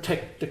have to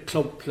protect the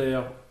club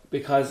player,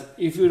 because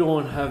if you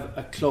don't have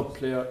a club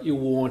player, you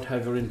won't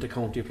have your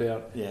inter-county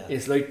player. Yeah.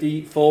 It's like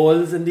the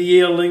foals and the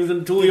yearlings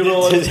and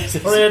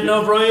 2-year-olds. Right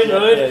now, Brian,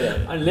 right?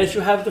 Yeah. Unless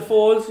you have the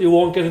foals, you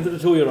won't get into the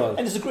 2-year-olds.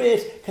 And it's a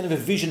great kind of a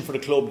vision for the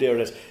club there,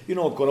 that, you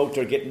know, going out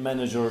there, getting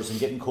managers and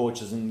getting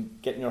coaches and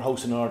getting your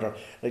house in order.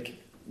 Like,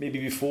 maybe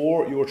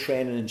before you were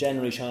training in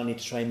January, Shawnee,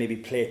 to try and maybe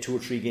play 2 or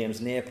 3 games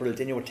in April,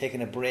 then you were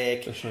taking a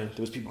break. That's right.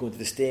 There was people going to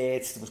the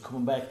States, there was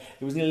coming back.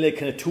 It was nearly like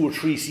kind of 2 or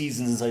 3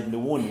 seasons inside in the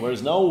one,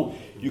 whereas now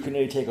you can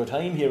really take your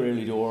time here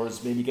early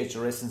doors, maybe get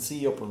your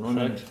S&C up and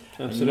running. Right.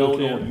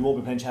 Absolutely. And you won't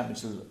be playing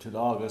championships till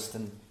August,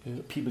 and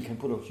people can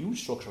put a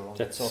huge structure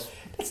on it. So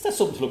that's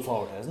something to look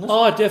forward to, isn't it?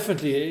 Oh,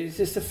 definitely. It's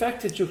just the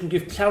fact that you can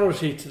give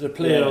clarity to the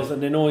players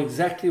and they know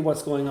exactly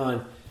what's going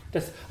on.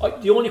 That's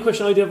the only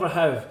question I'd ever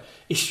have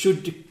is,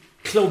 should the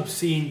club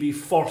scene be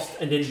first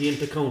and then the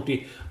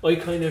inter-county? I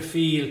kind of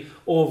feel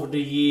over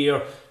the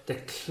year the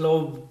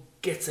club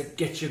gets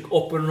you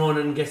up and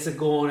running, gets it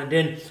going, and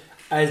then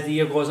as the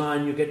year goes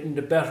on, you're getting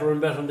the better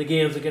and better, and the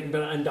games are getting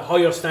better, and the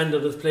higher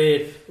standard is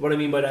played. What I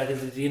mean by that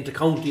is that the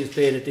inter-county is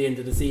played at the end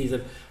of the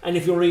season. And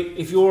if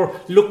you're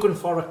looking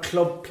for a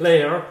club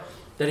player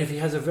that, if he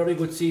has a very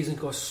good season,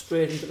 goes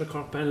straight into the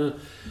Cork panel,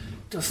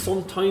 there's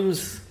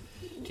sometimes,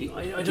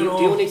 I don't know.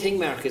 The only thing,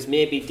 Mark, is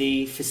maybe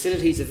the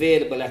facilities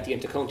available at the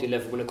inter-county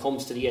level when it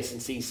comes to the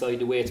S&C side,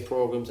 the weights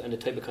programmes and the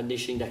type of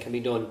conditioning that can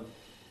be done.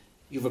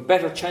 You have a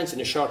better chance in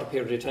a shorter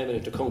period of time in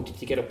inter-county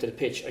to get up to the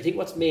pitch. I think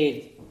what's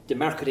made the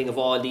marketing of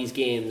all these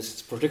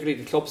games,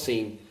 particularly the club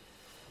scene,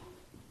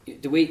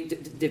 the way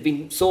they've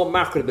been so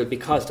marketable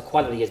because the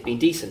quality has been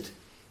decent.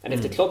 And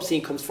if the club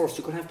scene comes first,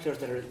 you could have players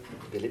that are a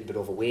little bit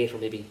overweight or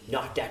maybe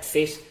not that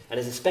fit, and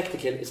as a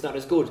spectacle it's not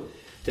as good.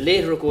 The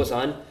later it goes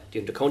on, the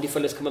inter-county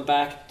fellas coming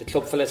back, the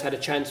club fellas had a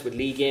chance with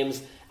league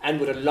games and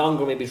with a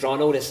longer, maybe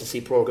drawn out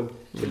S&C programme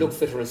to look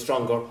fitter and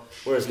stronger.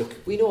 Whereas look,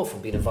 we know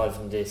from being involved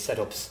in the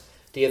setups,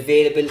 the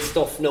available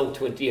stuff now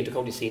to the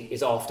inter-county scene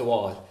is off the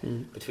wall,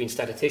 between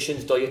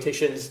statisticians,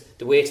 dietitians,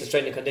 the weights and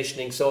strength and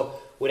conditioning. So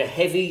with a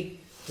heavy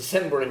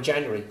December and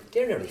January,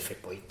 they're nearly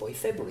fit by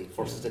February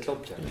versus the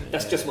club player.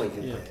 That's just my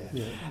opinion.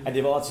 And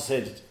they've also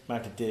said,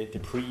 Mark, that the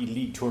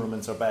pre-league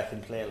tournaments are back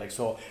in play. Like,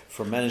 so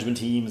for management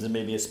teams and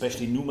maybe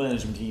especially new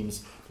management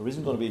teams, there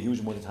isn't going to be a huge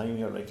amount of time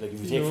here. Like if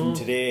you take from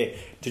today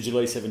to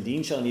July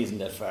 17, Sean, isn't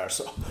that far.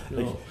 So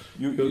like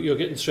you're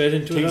getting straight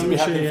into things it. Things will be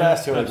happening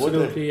fast here.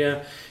 Absolutely,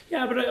 yeah.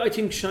 Yeah, but I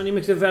think Shani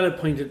makes a valid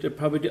point that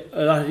probably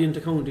a lot of the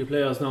inter-county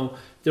players now,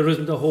 there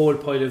isn't a whole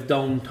pile of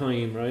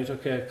downtime, right?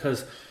 Okay,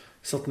 because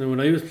certainly when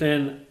I was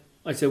playing,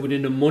 I'd say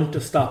within a month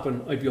of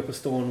stopping, I'd be up a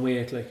stone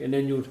weight, like, and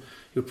then you'd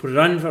put it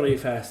on very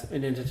fast,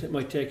 and then it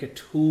might take you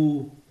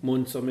 2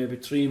 months or maybe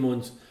 3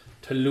 months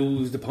to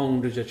lose the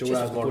poundage that you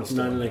were putting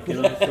on, like, you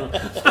know.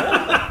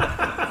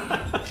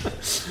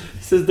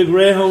 Says the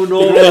greyhound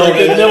over,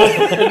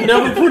 it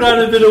never put on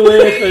a bit of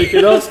weight, like,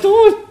 you know.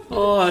 Stone.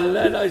 Oh,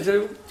 lad, I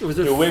said, was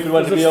it 5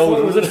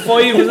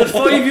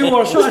 you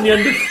or Sean?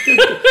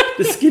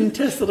 The skin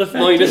test of the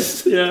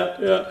minus.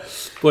 Yeah.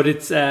 But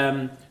it's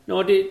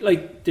no,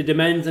 the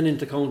demands on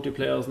inter-county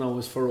players now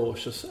is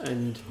ferocious,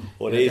 and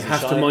they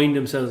have to mind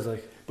themselves.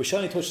 Like, but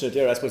Shani touched on it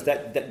there. I suppose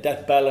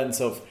that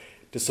balance of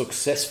the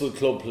successful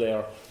club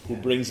player who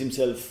brings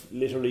himself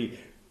literally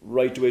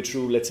right the way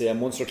through, let's say, a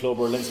Munster club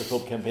or a Leinster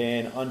club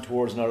campaign on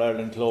towards an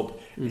All-Ireland club.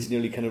 It's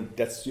nearly kind of,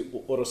 that's the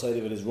other side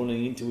of it, is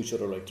running into each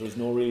other. Like, there's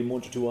no really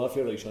month or two off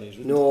here, like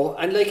Shani's. No,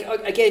 and like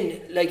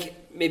again, like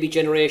maybe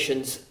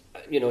generations,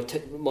 you know,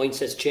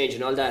 mindsets change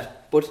and all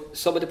that. But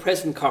some of the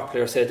present Cork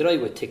players that I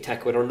would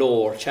tic-tac with or know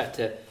or chat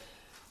to,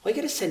 I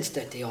get a sense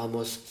that they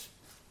almost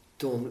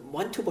don't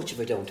want too much of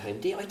a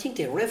downtime. I think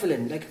they revel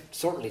in, like,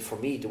 certainly for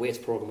me, the weights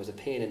programme was a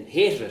pain and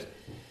hated it.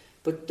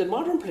 But the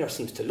modern player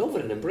seems to love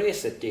it and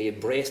embrace it. They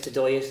embrace the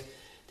diet,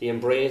 they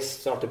embrace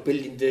sort of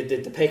building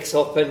the pecs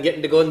up and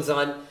getting the guns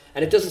on,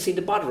 and it doesn't seem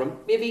to bother them.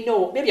 Maybe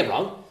I'm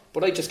wrong,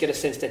 but I just get a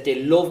sense that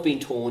they love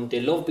being toned, they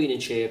love being in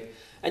shape.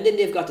 And then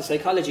they've got the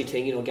psychology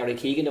thing, you know, Gary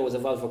Keegan that was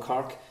involved with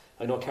Cork.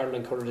 I know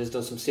Caroline Curran has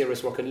done some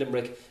serious work in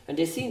Limerick, and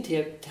they seem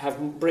to have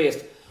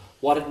embraced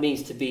what it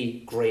means to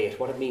be great,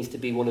 what it means to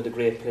be one of the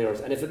great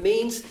players. And if it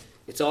means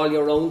it's all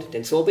year round,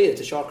 then so be it.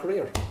 It's a short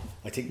career.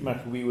 I think,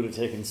 Mark, we would have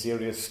taken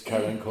serious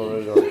Caroline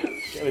Curran or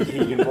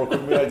Keegan work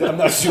with me. I'm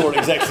not sure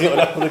exactly how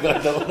that would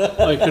have gone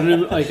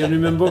down. I can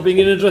remember being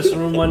in a dressing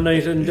room one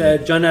night, and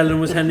John Allen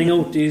was handing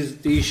out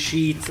these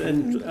sheets,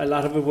 and a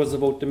lot of it was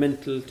about the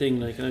mental thing,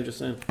 like, and I just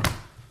said,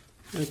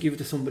 I'll give it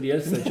to somebody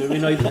else. Like, I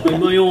mean,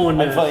 I'm my own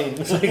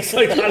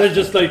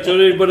psychologist, like,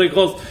 but of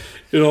course,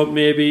 you know,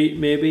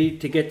 maybe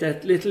to get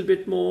that little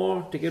bit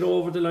more, to get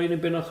over the line. And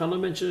Ben O'Connor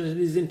mentioned in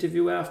his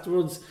interview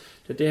afterwards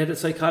that they had a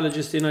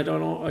psychologist in. I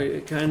don't know,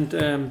 I can't,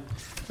 I'm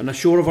not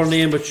sure of her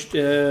name, but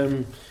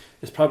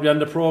it's probably on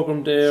the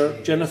programme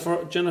there.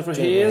 Jennifer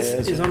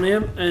Hayes is her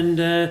name,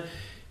 and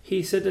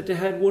he said that they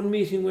had one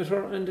meeting with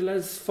her, and the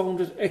lads found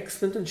it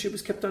excellent, and she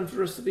was kept on for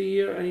the rest of the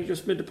year. And he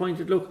just made the point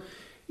that, look,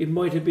 it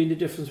might have been the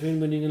difference between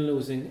winning and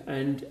losing,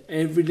 and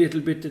every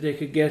little bit that they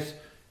could get,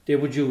 they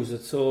would use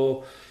it.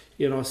 So,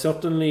 you know,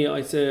 certainly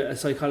I'd say a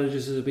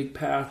psychologist is a big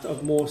part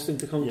of most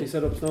inter-county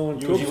setups now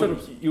and club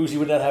setups. Usually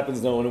when that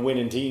happens now in a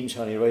winning team,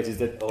 Shani, right, is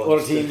that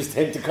other teams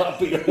tend to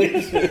copy,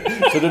 right?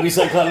 So there'll be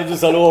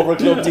psychologists all over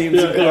club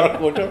teams in Cork.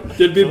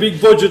 There'll be a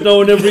big budget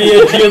now in every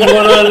AGM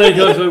going on, like,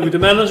 with the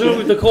manager,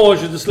 with the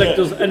coach, with the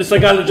selectors and the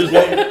psychologist.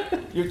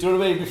 You know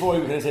what I mean? Before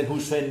you kind of said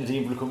who's training the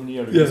team for the coming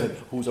year, you said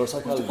who's our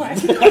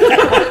psychologist.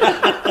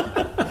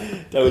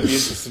 That would be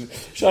interesting.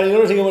 Shani,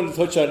 another thing I want to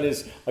touch on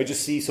is I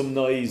just see some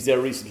noise there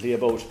recently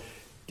about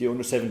the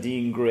under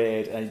 17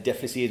 grade, and I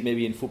definitely see it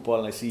maybe in football,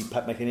 and I see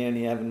Pat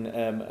McInerney having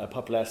a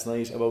pop last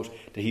night about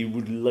that he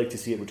would like to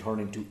see it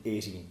returning to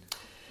 18.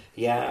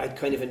 Yeah, I'd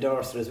kind of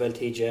endorse it as well,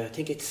 TJ. I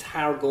think it's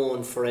hard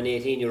going for an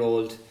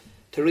 18-year-old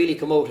to really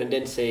come out and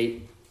then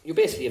say you're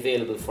basically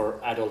available for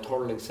adult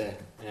hurling, say.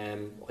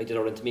 I did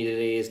our intermediate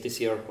days this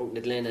year out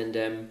in Glen,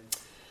 and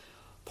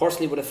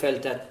personally would have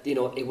felt that, you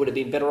know, it would have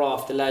been better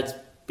off the lads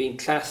being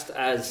classed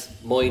as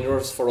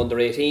minors for under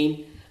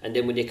 18, and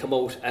then when they come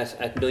out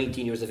at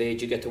 19 years of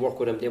age, you get to work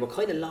with them. They were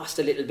kind of lost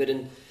a little bit,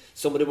 and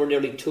some of them were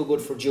nearly too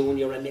good for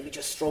junior and maybe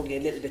just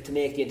struggling a little bit to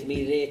make the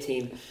intermediate A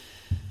team.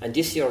 And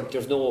this year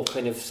there's no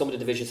kind of, some of the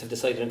divisions have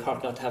decided in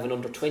Cork not to have an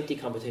under 20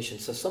 competition,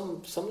 so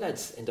some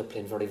lads end up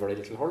playing very, very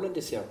little hurling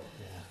this year.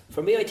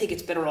 For me, I think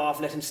it's better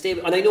off let him stay.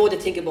 And I know the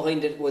thinking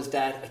behind it was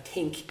that, I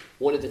think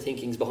one of the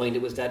thinkings behind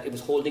it was that it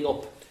was holding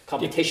up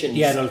competitions,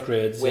 the adult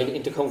grades, when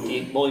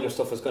inter-county minor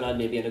stuff was going on,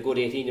 maybe in a good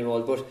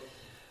 18-year-old. But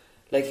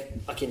like,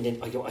 again,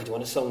 I don't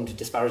want to sound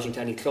disparaging to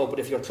any club, but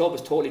if your club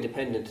is totally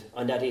dependent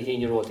on that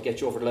 18-year-old to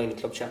get you over the line in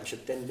club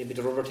championship, then maybe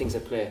there are other things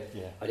at play.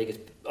 I think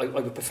I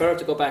would prefer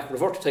to go back,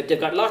 revert to type. They've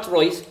got lots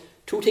right.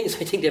 Two things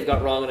I think they've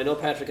got wrong, and I know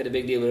Patrick had a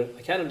big deal with it.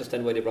 I can't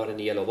understand why they brought in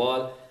the yellow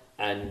ball,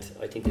 and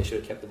I think they should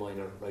have kept the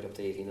minor right up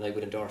to 18, and I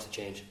would endorse a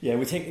change. Yeah,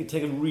 we think it'd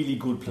take a really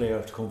good player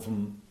to come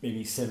from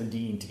maybe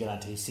 17 to get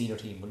onto his senior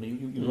team, but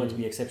you want to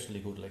be exceptionally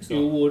good, like so.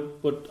 You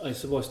would, but I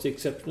suppose the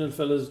exceptional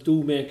fellas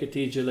do make it,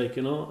 TJ, like,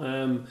 you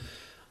know.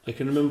 I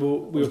can remember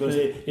we was were going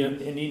to playing,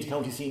 say, in the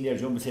inter-county scene there,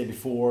 John would say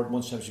before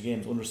Munster Championship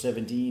games, under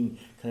 17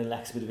 kind of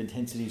lacks a bit of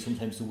intensity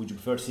sometimes, so would you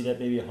prefer to see that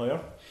maybe higher?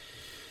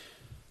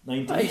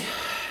 19?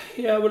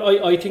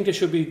 I think there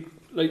should be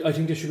I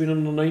think there should be an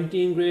under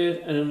 19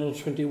 grade and an under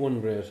 21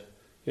 grade.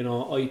 You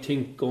know, I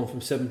think going from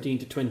 17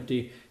 to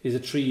 20 is a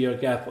 3-year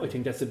gap. I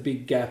think that's a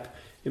big gap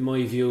in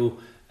my view,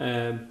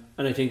 and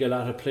I think a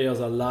lot of players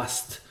are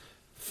lost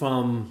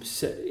from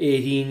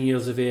 18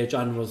 years of age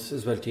onwards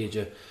as well,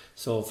 TJ.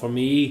 So for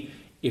me,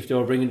 if they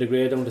were bringing the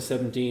grade down to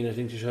 17, I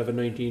think they should have a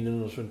 19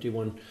 and under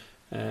 21.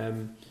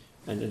 And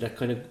that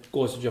kind of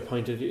goes to your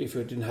point that if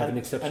you didn't have an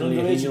exceptional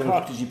 18 year old. And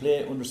Cork, did you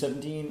play under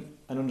 17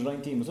 and under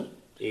 19, was it?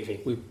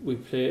 18. We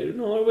play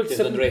there's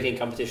under 18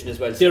 competition as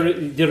well.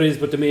 There is,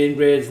 but the main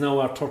grades now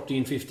are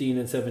 13, 15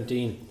 and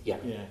 17. Yeah.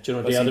 Do you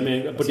know, they are the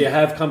main, but they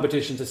have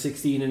competitions of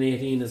 16 and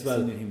 18 as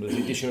well.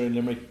 This year in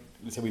Limerick,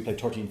 let's say we play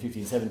 13,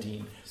 15,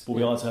 17, but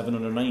we also have an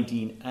under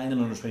 19 and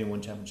an under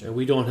 21 championship.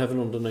 We don't have an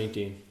under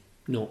 19.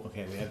 No.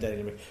 Okay, we have that in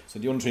Limerick. So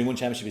the under 21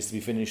 championship is to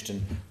be finished,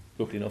 and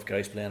luckily enough,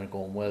 Gary's playing are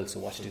going well, so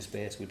watch this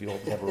space. We'll be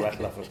hoping to have a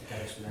rattle off it.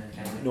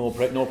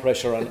 No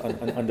pressure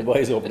on the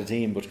boys over the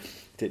team, but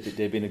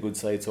they've been a good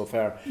side so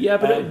far. Yeah,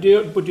 but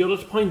the other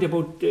point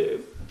about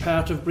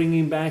part of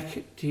bringing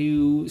back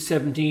to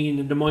 17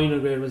 in the minor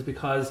grade was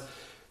because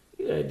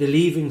the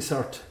leaving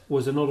cert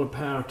was another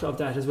part of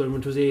that as well. When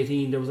it was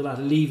 18, there was a lot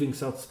of leaving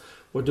certs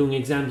were doing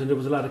exams, and there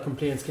was a lot of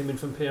complaints came in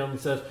from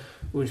parents that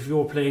if you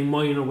were playing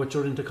minor with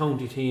your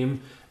inter-county team,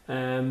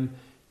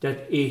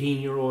 that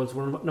 18-year-olds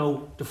were.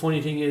 Now the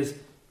funny thing is,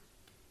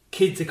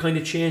 kids have kind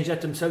of changed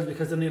that themselves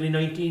because they're nearly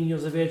 19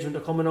 years of age when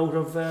they're coming out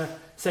of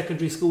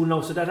secondary school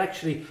now, so that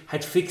actually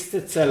had fixed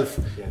itself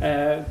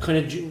kind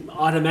of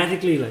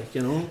automatically, like,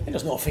 you know. And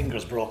there's no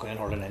fingers broken in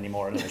hurling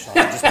anymore. It's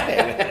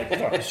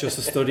just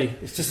a study.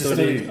 It's just a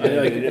study.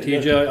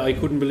 TJ, I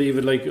couldn't believe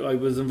it. Like, I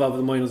was involved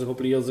with the minors a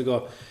couple of years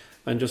ago,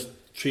 and just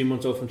 3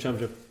 months out from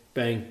championship,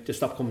 bang, they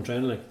stopped coming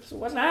training. Like, so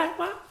what's that?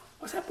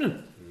 What's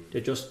happening? They're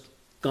just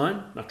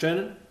gone, not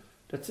training.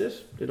 That's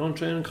it. They don't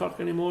train in Cork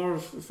anymore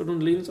for them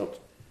leaving stuff.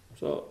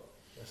 So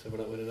that's why we're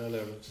not winning all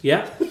Ireland.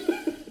 Yeah,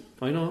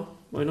 I know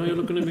you're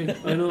looking at me.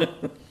 I know.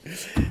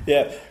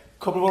 Yeah,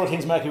 couple of other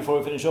things, Mark, before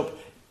we finish up.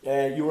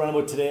 You were on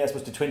about today, I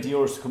suppose, the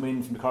 €20 to come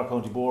in from the Cork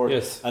County Board.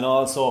 Yes. And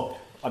also,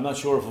 I'm not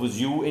sure if it was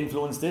you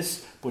influenced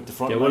this, but the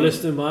front. They were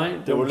listening,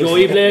 man.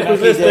 Joey Blake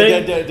was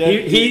listening.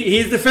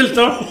 He's the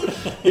filter.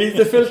 He's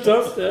the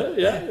filter.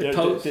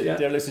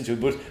 They're listening to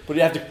it, but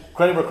you have to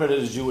credit where credit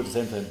is due at the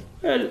same time.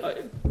 Well,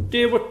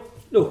 they were.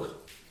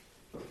 Look,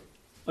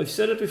 I've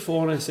said it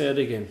before and I say it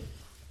again.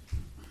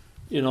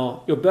 You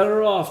know, you're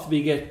better off to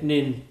be getting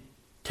in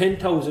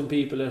 10,000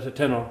 people at a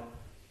tenner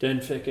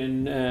than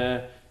fucking,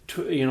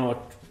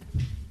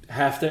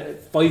 half the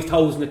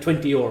 5,000 at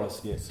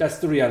 €20. Yes. That's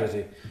the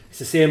reality. It's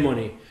the same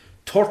money.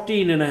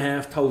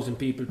 13,500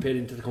 people paid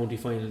into the county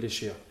final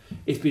this year.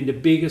 It's been the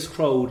biggest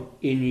crowd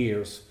in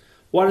years.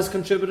 What has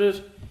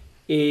contributed?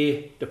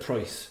 The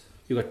price.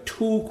 You got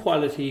 2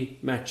 quality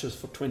matches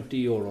for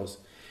 €20.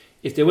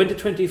 If they went to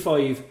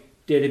 25,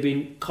 they'd have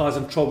been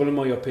causing trouble, in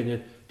my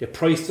opinion. They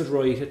priced it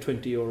right at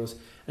 €20.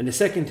 And the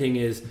second thing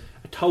is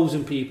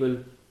 1,000 people,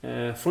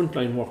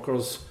 frontline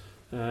workers,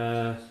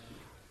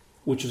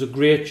 which is a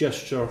great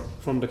gesture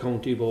from the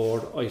county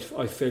board,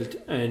 I felt.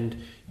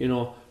 And, you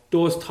know,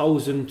 those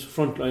 1,000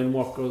 frontline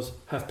workers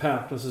have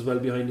partners as well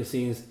behind the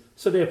scenes.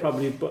 So they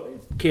probably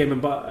came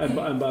and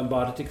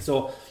bought a ticket.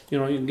 So, you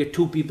know, you can get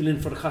 2 people in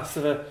for the cost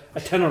of a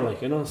tenner,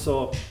 like, you know,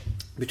 so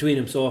between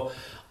them. So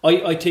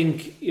I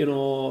think, you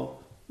know,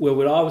 we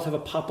will always have a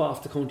pop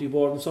off the county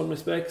board in some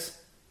respects.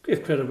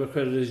 Give credit where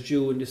credit is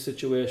due in this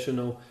situation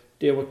now.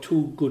 There were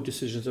 2 good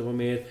decisions that were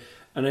made.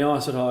 And I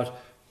also thought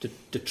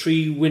the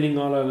 3 winning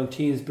All-Ireland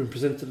teams been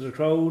presented to the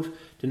crowd,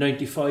 the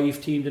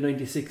 95 team, the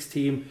 96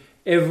 team,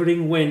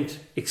 everything went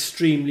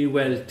extremely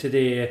well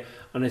today.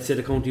 And I'd say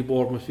the county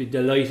board must be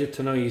delighted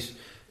tonight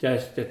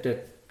that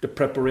the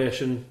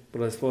preparation,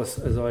 but I suppose,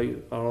 as our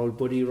old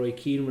buddy Roy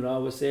Keane would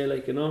always say,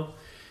 like, you know,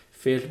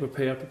 fail to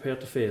prepare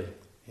to fail.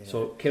 Yeah.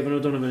 So Kevin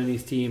O'Donovan and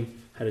his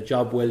team had a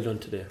job well done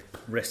today.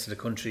 Rest of the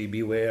country,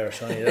 beware,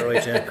 Shani, they're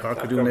right, yeah.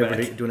 Cork are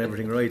doing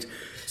everything right.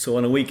 So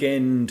on a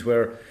weekend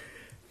where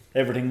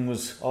everything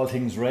was, all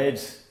things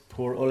red,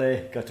 poor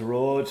Ulle got the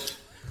road.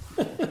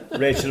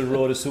 Rachel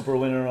rode a super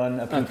winner on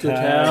a blue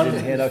card.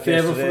 Didn't head out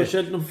favour yesterday. for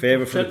Cheltenham.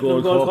 Favour for the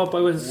Gold Cup. I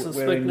was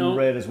suspect now.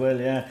 Red as well,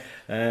 yeah.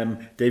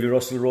 Davy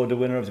Russell rode the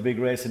winner of the big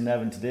race in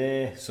Navan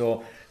today.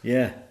 So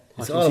yeah,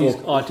 it's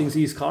all things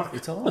East Cork.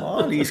 It's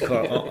all East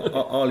Cork.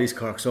 all East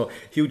Cork. So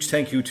huge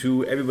thank you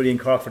to everybody in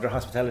Cork for their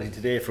hospitality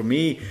today. From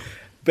me,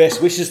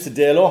 best wishes to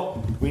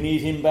Delo. We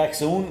need him back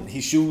soon.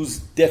 His shoes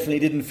definitely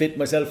didn't fit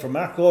myself for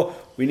Marco.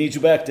 We need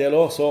you back,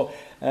 Delo. So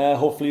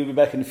hopefully you'll be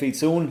back in the feet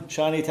soon.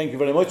 Shani, thank you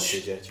very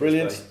much.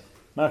 Brilliant.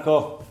 Bye.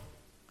 Marco,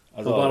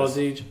 as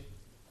always.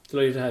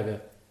 Delighted to have you.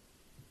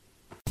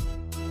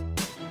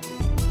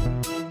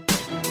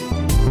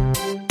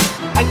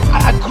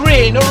 A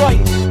grain of rice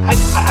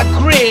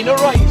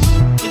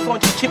is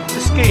going to tip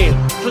the scale.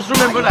 Just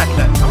remember that,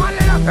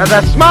 lads. There's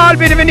a small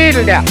bit of a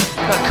needle there.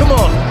 Now, come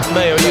on,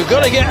 Mayo, you've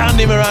got to get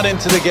Andy Moran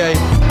into the game.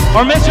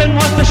 Our mission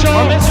was to show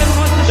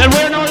that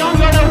we're no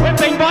longer the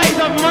whipping boys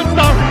of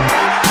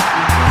Munster.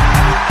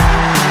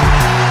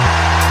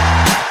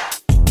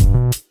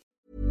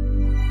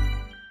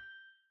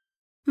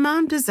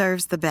 Mom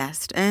deserves the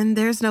best, and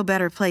there's no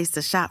better place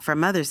to shop for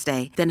Mother's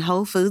Day than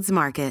Whole Foods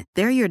Market.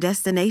 They're your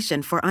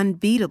destination for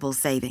unbeatable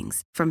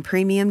savings, from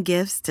premium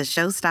gifts to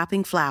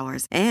show-stopping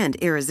flowers and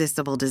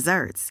irresistible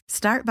desserts.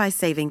 Start by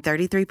saving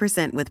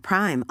 33% with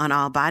Prime on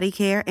all body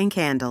care and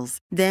candles.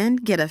 Then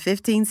get a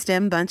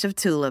 15-stem bunch of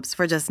tulips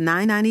for just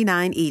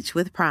 $9.99 each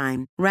with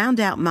Prime. Round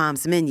out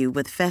Mom's menu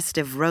with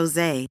festive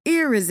rosé,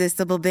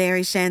 irresistible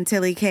berry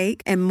chantilly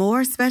cake, and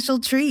more special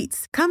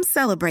treats. Come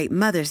celebrate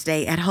Mother's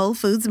Day at Whole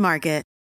Foods Market.